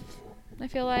Revolve, I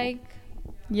feel like.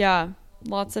 Yeah,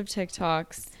 lots of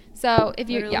TikToks. So if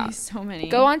you so many.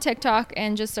 Go on TikTok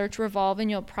and just search Revolve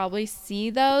and you'll probably see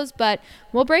those, but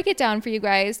we'll break it down for you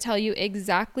guys, tell you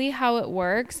exactly how it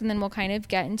works, and then we'll kind of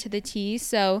get into the tea.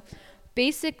 So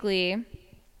basically,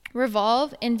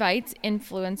 Revolve invites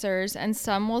influencers, and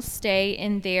some will stay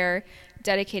in their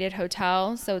dedicated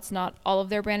hotel. So it's not all of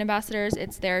their brand ambassadors,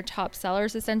 it's their top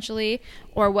sellers essentially,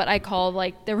 or what I call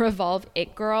like the Revolve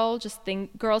it girl, just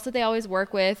girls that they always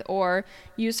work with or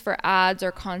use for ads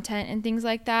or content and things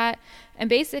like that. And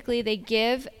basically they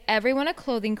give everyone a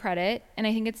clothing credit, and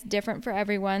I think it's different for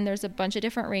everyone. There's a bunch of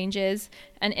different ranges,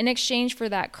 and in exchange for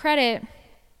that credit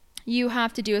you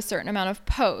have to do a certain amount of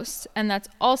posts, and that's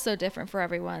also different for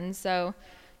everyone. So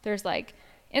there's like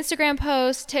Instagram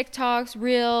posts, TikToks,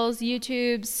 Reels,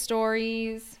 YouTube,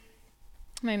 stories.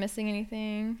 Am I missing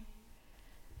anything?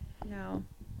 No.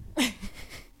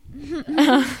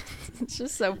 It's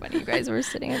just so funny, you guys were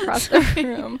sitting across the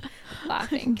room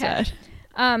laughing.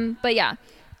 But yeah,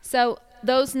 so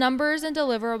those numbers and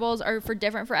deliverables are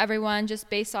different for everyone, just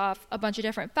based off a bunch of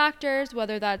different factors,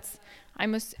 whether that's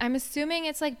I'm assuming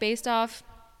it's like based off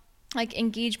like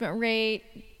engagement rate,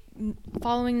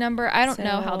 following number. I don't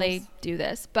know how they do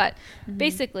this, but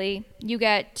basically you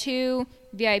get 2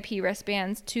 VIP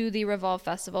wristbands to the Revolve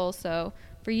Festival, so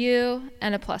for you,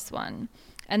 and a +1.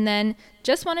 And then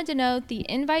just wanted to note, the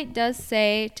invite does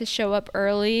say to show up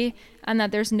early and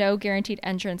that there's no guaranteed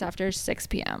entrance after 6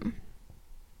 p.m.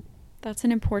 That's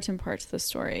an important part to the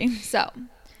story.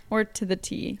 Or to the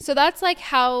tea. So that's like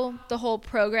how the whole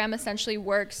program essentially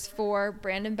works for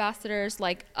brand ambassadors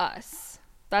like us.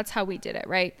 That's how we did it,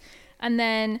 right? And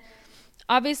then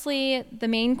obviously the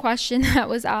main question that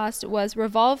was asked was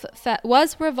Revolve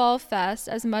Fest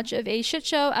as much of a shit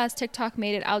show as TikTok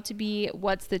made it out to be?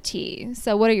 What's the tea?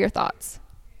 So what are your thoughts?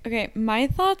 Okay, my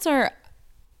thoughts are,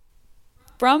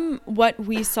 from what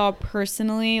we saw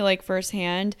personally, like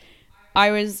firsthand,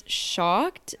 I was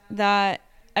shocked that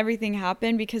everything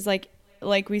happened, because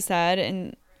like we said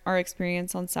in our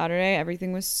experience on Saturday,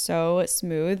 everything was so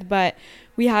smooth, but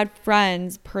we had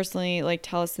friends personally like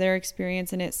tell us their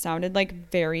experience, and it sounded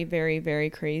like very, very, very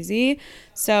crazy.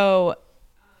 So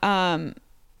I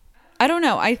don't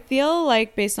know, I feel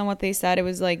like based on what they said, it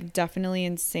was like definitely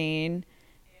insane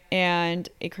and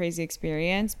a crazy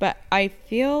experience, but I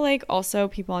feel like also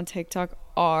people on TikTok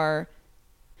are,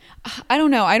 I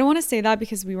don't know, I don't want to say that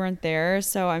because we weren't there,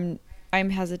 so I'm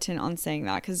hesitant on saying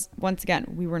that, because once again,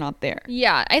 we were not there.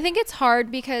 Yeah, I think it's hard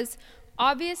because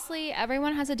obviously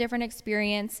everyone has a different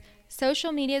experience.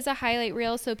 Social media is a highlight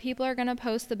reel, so people are going to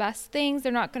post the best things.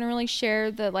 They're not going to really share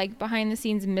the like behind the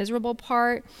scenes miserable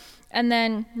part. And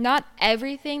then not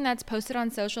everything that's posted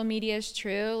on social media is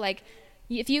true. Like,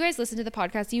 if you guys listen to the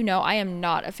podcast, you know I am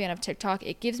not a fan of TikTok.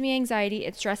 It gives me anxiety.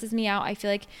 It stresses me out. I feel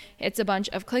like it's a bunch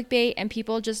of clickbait and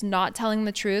people just not telling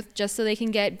the truth just so they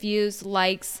can get views,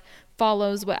 likes,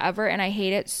 follows, whatever, and I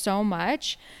hate it so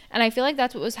much. And I feel like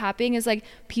that's what was happening, is like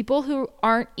people who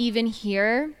aren't even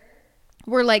here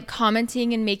were like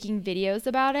commenting and making videos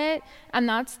about it, and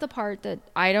that's the part that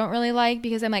I don't really like,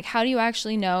 because I'm like, how do you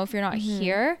actually know if you're not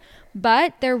here?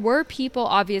 But there were people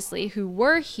obviously who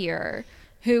were here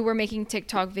who were making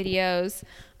TikTok videos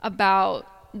about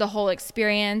the whole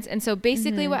experience. And so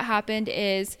basically what happened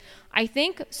is, I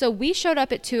think, so we showed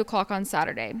up at 2:00 on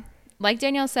Saturday. Like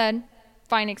Danielle said,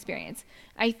 fine experience.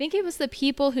 I think it was the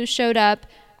people who showed up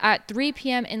at 3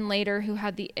 p.m. and later who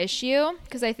had the issue,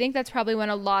 because I think that's probably when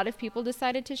a lot of people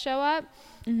decided to show up.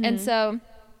 And so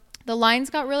the lines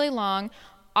got really long.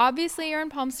 Obviously you're in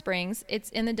Palm Springs, it's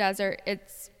in the desert,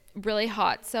 it's really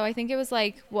hot, so I think it was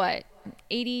like what,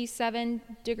 87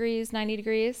 degrees, 90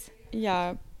 degrees?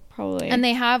 Yeah, probably. And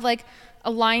they have like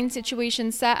a line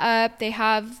situation set up.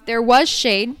 There was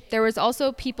shade. There was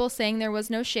also people saying there was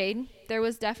no shade. There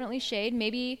was definitely shade,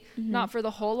 maybe not for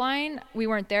the whole line. We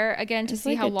weren't there again to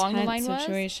see how long the line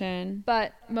was,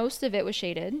 but most of it was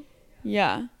shaded.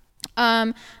 Yeah.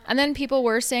 And then people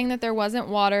were saying that there wasn't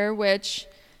water, which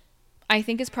I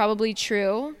think is probably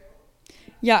true.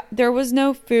 Yeah, there was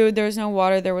no food, there was no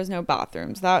water, there was no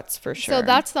bathrooms. That's for sure. So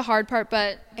that's the hard part,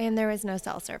 and there was no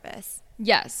cell service.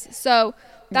 Yes. So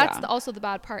that's also the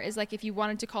bad part, is like if you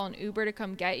wanted to call an Uber to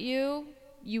come get you,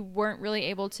 you weren't really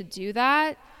able to do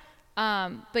that.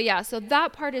 But yeah, so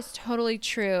that part is totally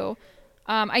true.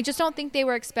 I just don't think they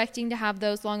were expecting to have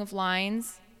those long of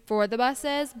lines for the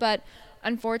buses, but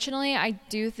unfortunately, I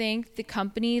do think the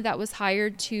company that was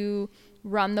hired to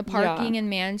run the parking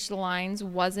and manage the lines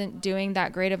wasn't doing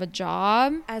that great of a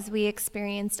job. As we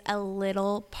experienced a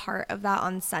little part of that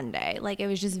on Sunday. Like, it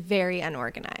was just very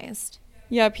unorganized.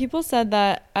 Yeah, people said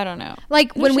that, I don't know.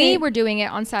 Like, when we were doing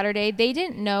it on Saturday, they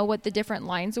didn't know what the different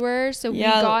lines were. So we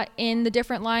got in the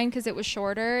different line because it was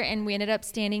shorter, and we ended up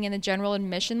standing in the general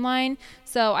admission line.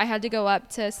 So I had to go up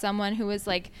to someone who was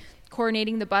like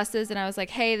coordinating the buses, and I was like,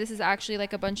 hey, this is actually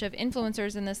like a bunch of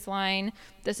influencers in this line.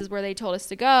 This is where they told us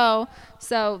to go.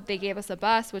 So they gave us a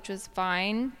bus, which was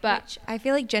fine. But I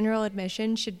feel like general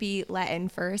admission should be let in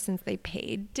first since they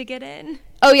paid to get in.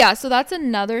 oh yeah, so that's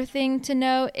another thing to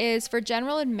note is for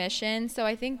general admission. So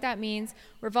I think that means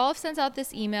Revolve sends out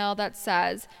this email that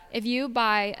says if you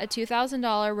buy a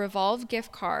 $2,000 Revolve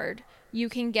gift card, you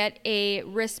can get a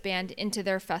wristband into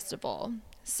their festival.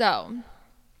 So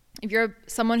if you're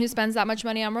someone who spends that much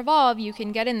money on Revolve, you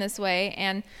can get in this way.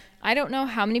 And I don't know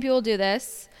how many people do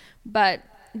this, but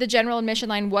the general admission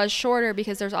line was shorter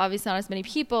because there's obviously not as many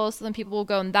people. So then people will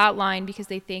go in that line because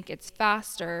they think it's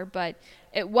faster, but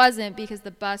it wasn't because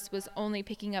the bus was only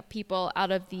picking up people out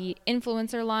of the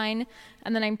influencer line.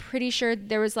 And then I'm pretty sure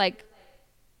there was like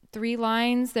 3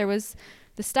 lines. There was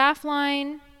the staff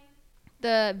line,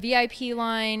 the VIP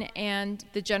line, and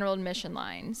the general admission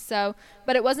line. So,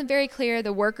 but it wasn't very clear.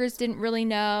 The workers didn't really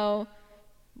know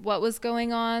what was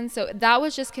going on. So that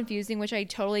was just confusing, which I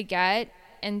totally get.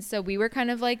 And so we were kind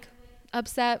of like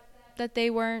upset that they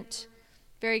weren't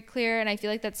very clear. And I feel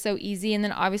like that's so easy. And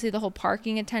then obviously the whole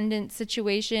parking attendant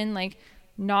situation, like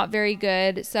not very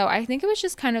good. So I think it was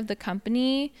just kind of the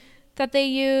company that they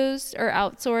used or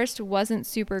outsourced wasn't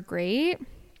super great.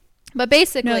 But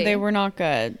basically, No, they were not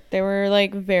good. They were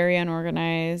like very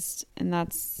unorganized, and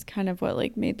that's kind of what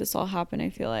like made this all happen, I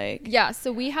feel like. yeah, so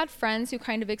we had friends who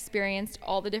kind of experienced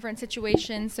all the different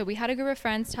situations. So we had a group of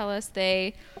friends tell us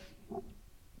they,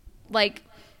 like,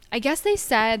 I guess they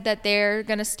said that they're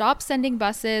going to stop sending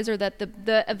buses, or that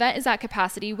the event is at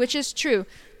capacity, which is true.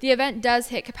 The event does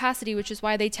hit capacity, which is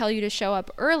why they tell you to show up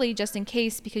early just in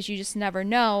case, because you just never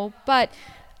know. But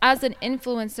as an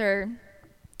influencer,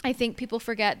 I think people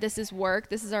forget this is work,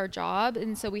 this is our job,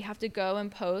 and so we have to go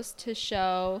and post to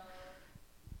show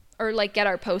or like get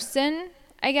our posts in,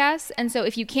 I guess. And so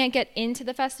if you can't get into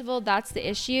the festival, that's the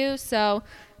issue. So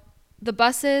the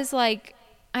buses, like,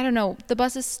 I don't know, the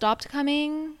buses stopped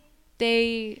coming.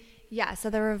 Yeah, so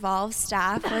the Revolve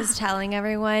staff was telling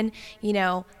everyone, you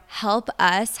know, help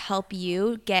us help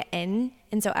you get in.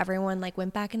 And so everyone like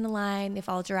went back in the line, they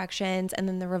followed directions, and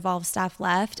then the Revolve staff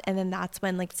left. And then that's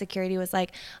when like security was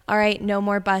like, all right, no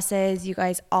more buses, you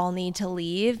guys all need to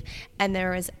leave. And there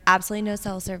was absolutely no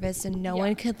cell service and no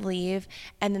one could leave.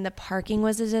 And then the parking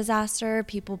was a disaster.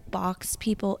 People boxed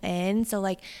people in. So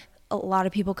like a lot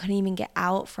of people couldn't even get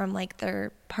out from like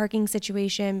their parking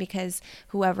situation because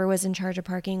whoever was in charge of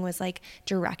parking was like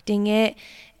directing it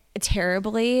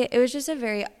terribly. It was just a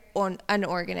very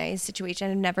unorganized situation.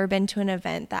 I've never been to an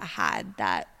event that had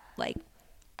that like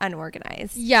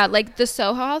unorganized. Yeah, like the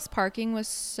Soho House parking was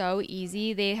so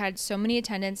easy. They had so many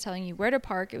attendants telling you where to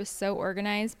park. It was so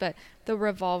organized, but the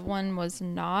Revolve one was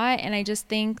not. And I just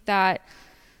think that,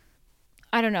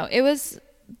 I don't know,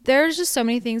 there's just so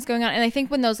many things going on. And I think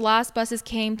when those last buses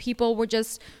came, people were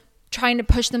just trying to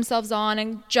push themselves on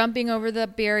and jumping over the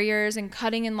barriers and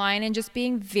cutting in line and just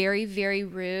being very, very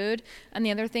rude. And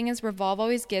the other thing is Revolve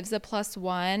always gives a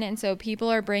 +1. And so people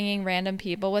are bringing random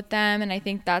people with them. And I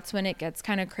think that's when it gets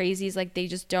kind of crazy, is like they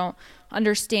just don't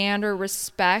understand or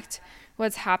respect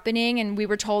what's happening. And we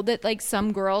were told that like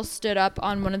some girl stood up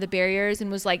on one of the barriers and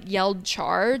was like yelled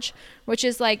charge, which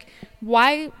is like,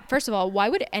 why, first of all, why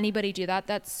would anybody do that?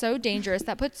 That's so dangerous.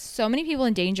 That puts so many people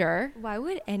in danger. Why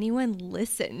would anyone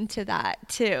listen to that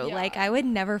too? Yeah. Like I would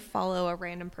never follow a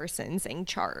random person saying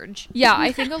charge. Yeah,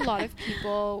 I think a lot of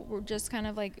people were just kind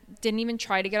of like didn't even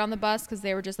try to get on the bus because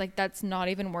they were just like, that's not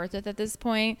even worth it at this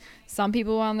point. Some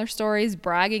people were on their stories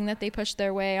bragging that they pushed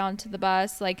their way onto the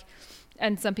bus, like,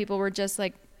 and some people were just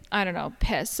like, I don't know,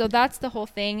 pissed. So that's the whole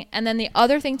thing. And then the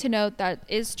other thing to note that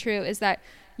is true is that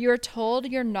you're told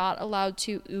you're not allowed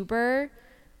to Uber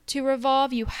to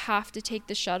Revolve. You have to take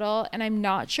the shuttle. And I'm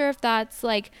not sure if that's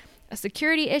like a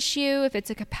security issue, if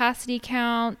it's a capacity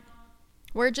count.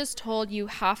 We're just told you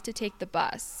have to take the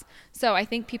bus. So I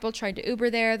think people tried to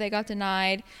Uber there. They got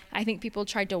denied. I think people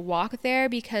tried to walk there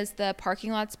because the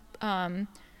parking lot's,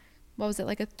 what was it,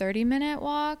 like a 30-minute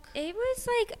walk? It was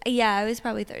like, yeah, it was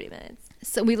probably 30 minutes.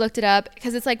 So we looked it up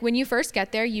because it's like when you first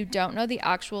get there, you don't know the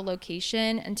actual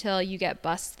location until you get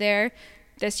bused there.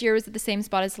 This year was at the same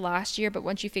spot as last year, but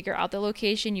once you figure out the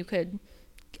location, you could,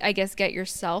 I guess, get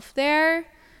yourself there.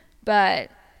 But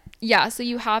yeah, so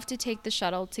you have to take the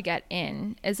shuttle to get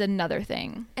in is another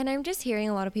thing. And I'm just hearing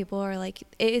a lot of people are like,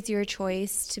 it is your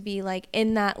choice to be like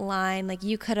in that line. Like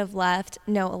you could have left.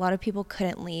 No, a lot of people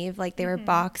couldn't leave. Like they were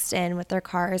boxed in with their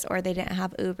cars or they didn't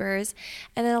have Ubers.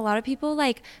 And then a lot of people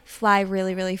like fly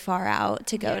really, really far out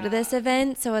to go to this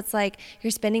event. So it's like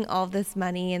you're spending all this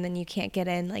money and then you can't get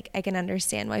in. Like I can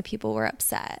understand why people were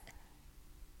upset.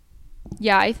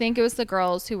 Yeah, I think it was the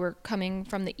girls who were coming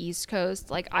from the East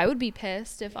Coast. Like, I would be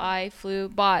pissed if I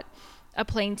bought a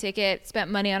plane ticket,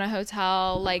 spent money on a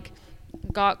hotel, like,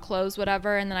 got clothes,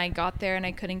 whatever, and then I got there and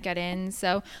I couldn't get in.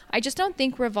 So I just don't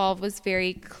think Revolve was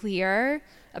very clear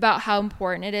about how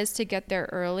important it is to get there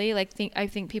early. Like, I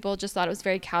think people just thought it was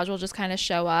very casual, just kind of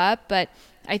show up. But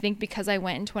I think because I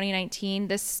went in 2019,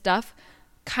 this stuff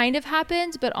kind of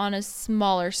happened, but on a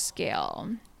smaller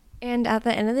scale. And at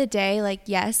the end of the day, like,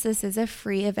 yes, this is a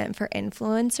free event for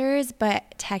influencers,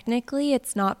 but technically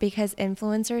it's not, because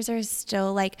influencers are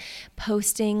still like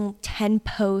posting 10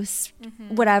 posts,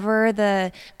 whatever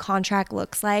the contract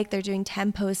looks like. They're doing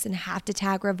 10 posts and have to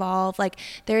tag Revolve. Like,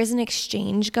 there is an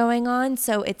exchange going on.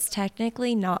 So it's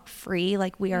technically not free.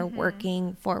 Like, we are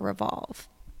working for Revolve.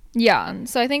 Yeah.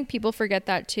 So I think people forget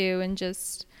that too. And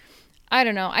just, I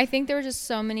don't know. I think there were just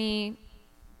so many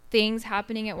things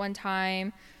happening at one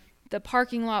time. The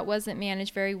parking lot wasn't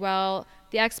managed very well.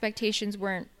 The expectations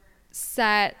weren't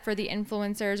set for the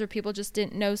influencers, or people just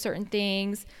didn't know certain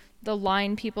things. The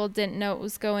line people didn't know what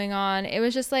was going on. It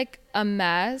was just like a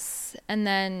mess. And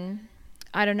then,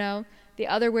 I don't know. The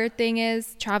other weird thing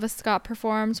is Travis Scott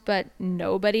performed, but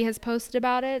nobody has posted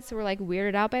about it. So we're like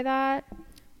weirded out by that.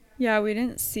 Yeah, we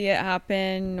didn't see it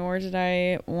happen, nor did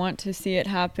I want to see it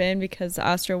happen, because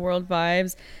Astro World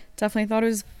vibes. Definitely thought it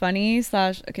was funny /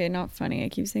 okay, not funny. I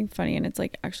keep saying funny and it's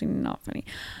like actually not funny.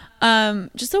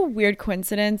 Just a weird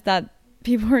coincidence that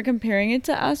people were comparing it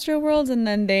to Astro World, and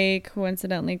then they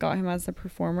coincidentally got him as the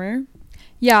performer.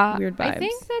 Yeah, weird vibes. I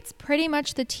think that's pretty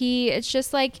much the tea. It's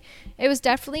just like, it was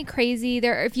definitely crazy.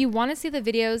 There, if you want to see the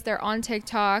videos, they're on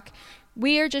TikTok.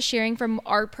 We are just sharing from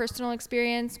our personal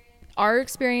experience. Our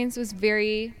experience was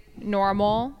very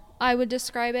normal, I would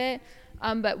describe it.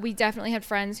 But we definitely had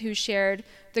friends who shared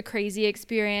the crazy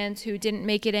experience, who didn't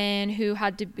make it in, who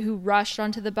rushed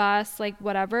onto the bus, like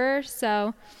whatever.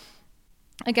 So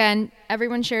again,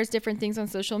 everyone shares different things on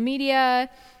social media.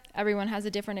 Everyone has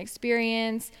a different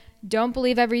experience. Don't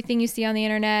believe everything you see on the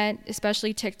internet,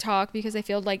 especially TikTok, because I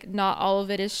feel like not all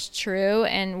of it is true.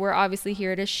 And we're obviously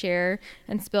here to share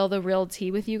and spill the real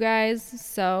tea with you guys.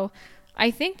 So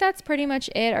I think that's pretty much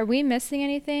it. Are we missing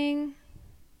anything?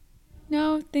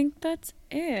 No, I think that's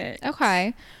it.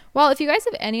 Okay. Well, if you guys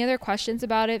have any other questions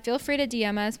about it, feel free to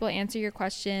DM us. We'll answer your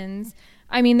questions.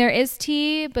 I mean, there is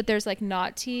tea, but there's like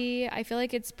not tea. I feel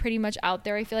like it's pretty much out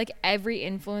there. I feel like every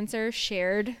influencer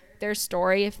shared their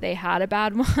story if they had a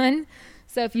bad one.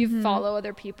 So if you follow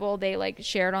other people, they like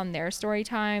shared on their story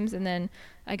times. And then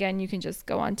again, you can just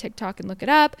go on TikTok and look it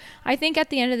up. I think at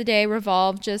the end of the day,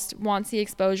 Revolve just wants the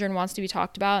exposure and wants to be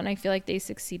talked about. And I feel like they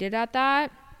succeeded at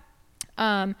that.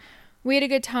 We had a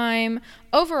good time.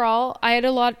 Overall, I had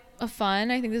a lot of fun.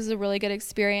 I think this is a really good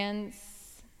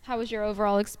experience. How was your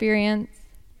overall experience?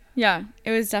 Yeah,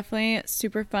 it was definitely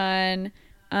super fun.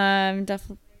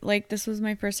 Like, this was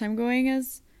my first time going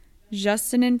as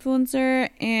just an influencer,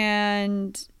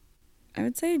 and I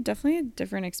would say definitely a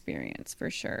different experience for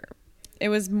sure. It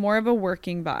was more of a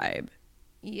working vibe.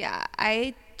 Yeah,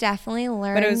 I definitely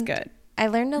learned. But it was good. I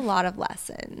learned a lot of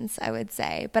lessons, I would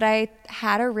say, but I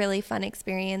had a really fun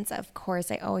experience. Of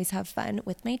course, I always have fun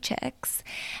with my chicks,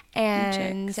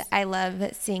 and I love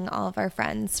seeing all of our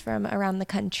friends from around the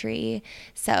country.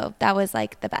 So that was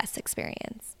like the best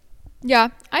experience. Yeah,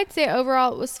 I'd say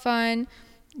overall it was fun.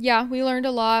 Yeah, we learned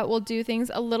a lot. We'll do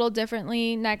things a little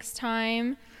differently next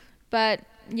time. But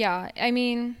yeah, I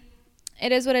mean,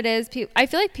 it is what it is. I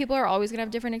feel like people are always going to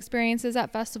have different experiences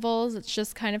at festivals. It's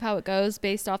just kind of how it goes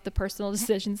based off the personal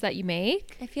decisions that you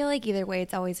make. I feel like either way,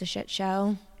 it's always a shit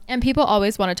show. And people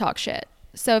always want to talk shit.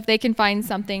 So if they can find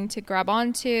something to grab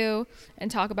onto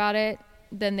and talk about it,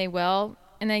 then they will.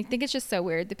 And I think it's just so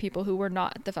weird, the people who were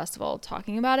not at the festival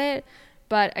talking about it.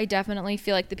 But I definitely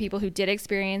feel like the people who did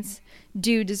experience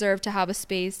do deserve to have a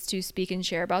space to speak and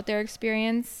share about their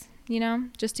experience, you know,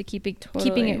 just to keeping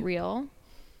it real.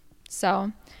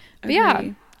 So, but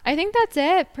yeah, I think that's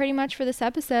it pretty much for this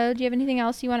episode. Do you have anything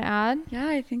else you want to add? Yeah,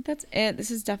 I think that's it.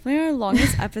 This is definitely our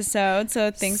longest episode.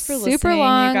 So thanks for listening, Super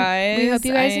long. You guys. We hope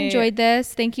you guys enjoyed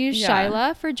this. Thank you,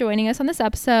 Shyla, for joining us on this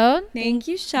episode. Thank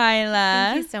you, Shyla.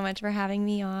 Thank you so much for having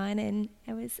me on, and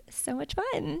it was so much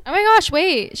fun. Oh my gosh,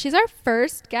 wait. She's our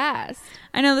first guest.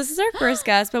 I know this is our first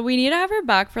guest, but we need to have her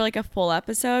back for like a full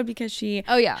episode because she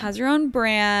has her own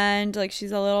brand. Like,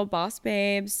 she's a little boss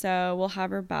babe. So we'll have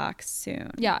her back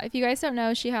soon. Yeah. If you guys don't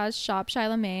know, she has Shop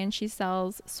Shyla May, and she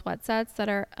sells sweat sets that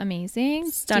are amazing.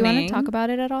 Stunning. Do you want to talk about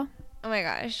it at all? Oh my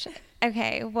gosh.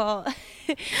 Okay. Well,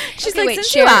 she's okay, like, wait,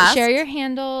 share your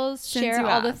handles, share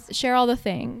all the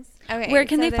things. Okay. Where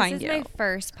can they this find is you? my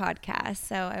first podcast,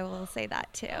 so I will say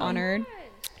that too. Honored.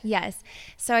 Yes.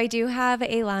 So I do have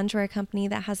a loungewear company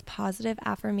that has positive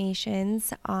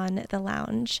affirmations on the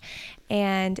lounge,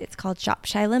 and it's called Shop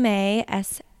Shyla May,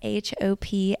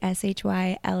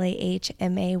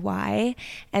 ShopShyLahmay.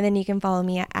 And then you can follow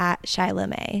me at Shyla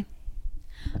May.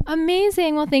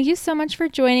 Amazing. Well, thank you so much for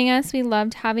joining us. We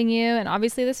loved having you. And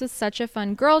obviously, this was such a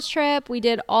fun girls' trip. We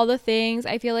did all the things.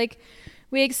 I feel like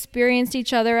we experienced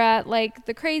each other at like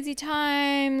the crazy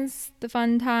times, the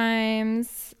fun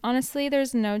times. Honestly,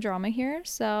 there's no drama here.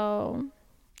 So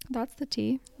that's the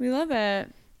tea. We love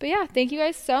it. But yeah, thank you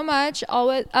guys so much.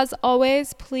 Always, as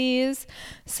always, please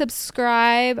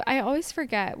subscribe. I always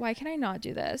forget. Why can I not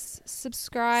do this?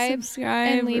 Subscribe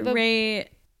and leave rate,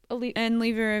 and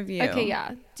leave a review. Okay,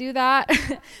 yeah, do that.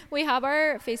 We have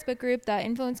our Facebook group, the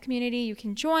Influence Community. You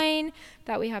can join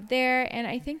that we have there. And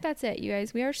I think that's it, you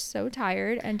guys. We are so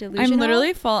tired and delusional. I'm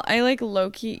literally I like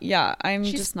low-key. Yeah,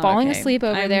 She's just not falling okay. asleep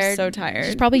over there. I'm so tired.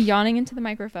 She's probably yawning into the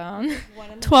microphone.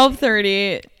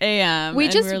 12:30 a.m. We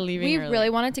early. really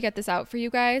wanted to get this out for you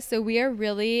guys. So we are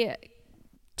really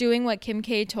doing what Kim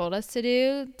K told us to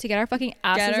do, to get our fucking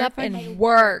asses up and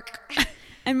work.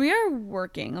 And we are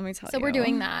working, let me tell you. So we're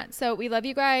doing that. So we love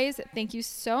you guys. Thank you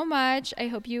so much. I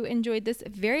hope you enjoyed this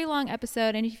very long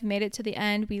episode. And if you've made it to the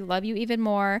end, we love you even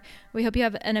more. We hope you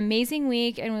have an amazing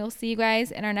week. And we will see you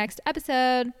guys in our next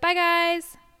episode. Bye,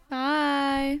 guys.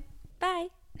 Bye. Bye.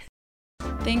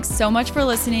 Thanks so much for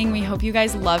listening. We hope you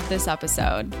guys loved this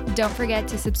episode. Don't forget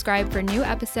to subscribe for new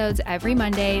episodes every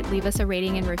Monday. Leave us a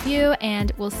rating and review.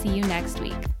 And we'll see you next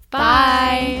week.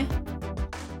 Bye. Bye.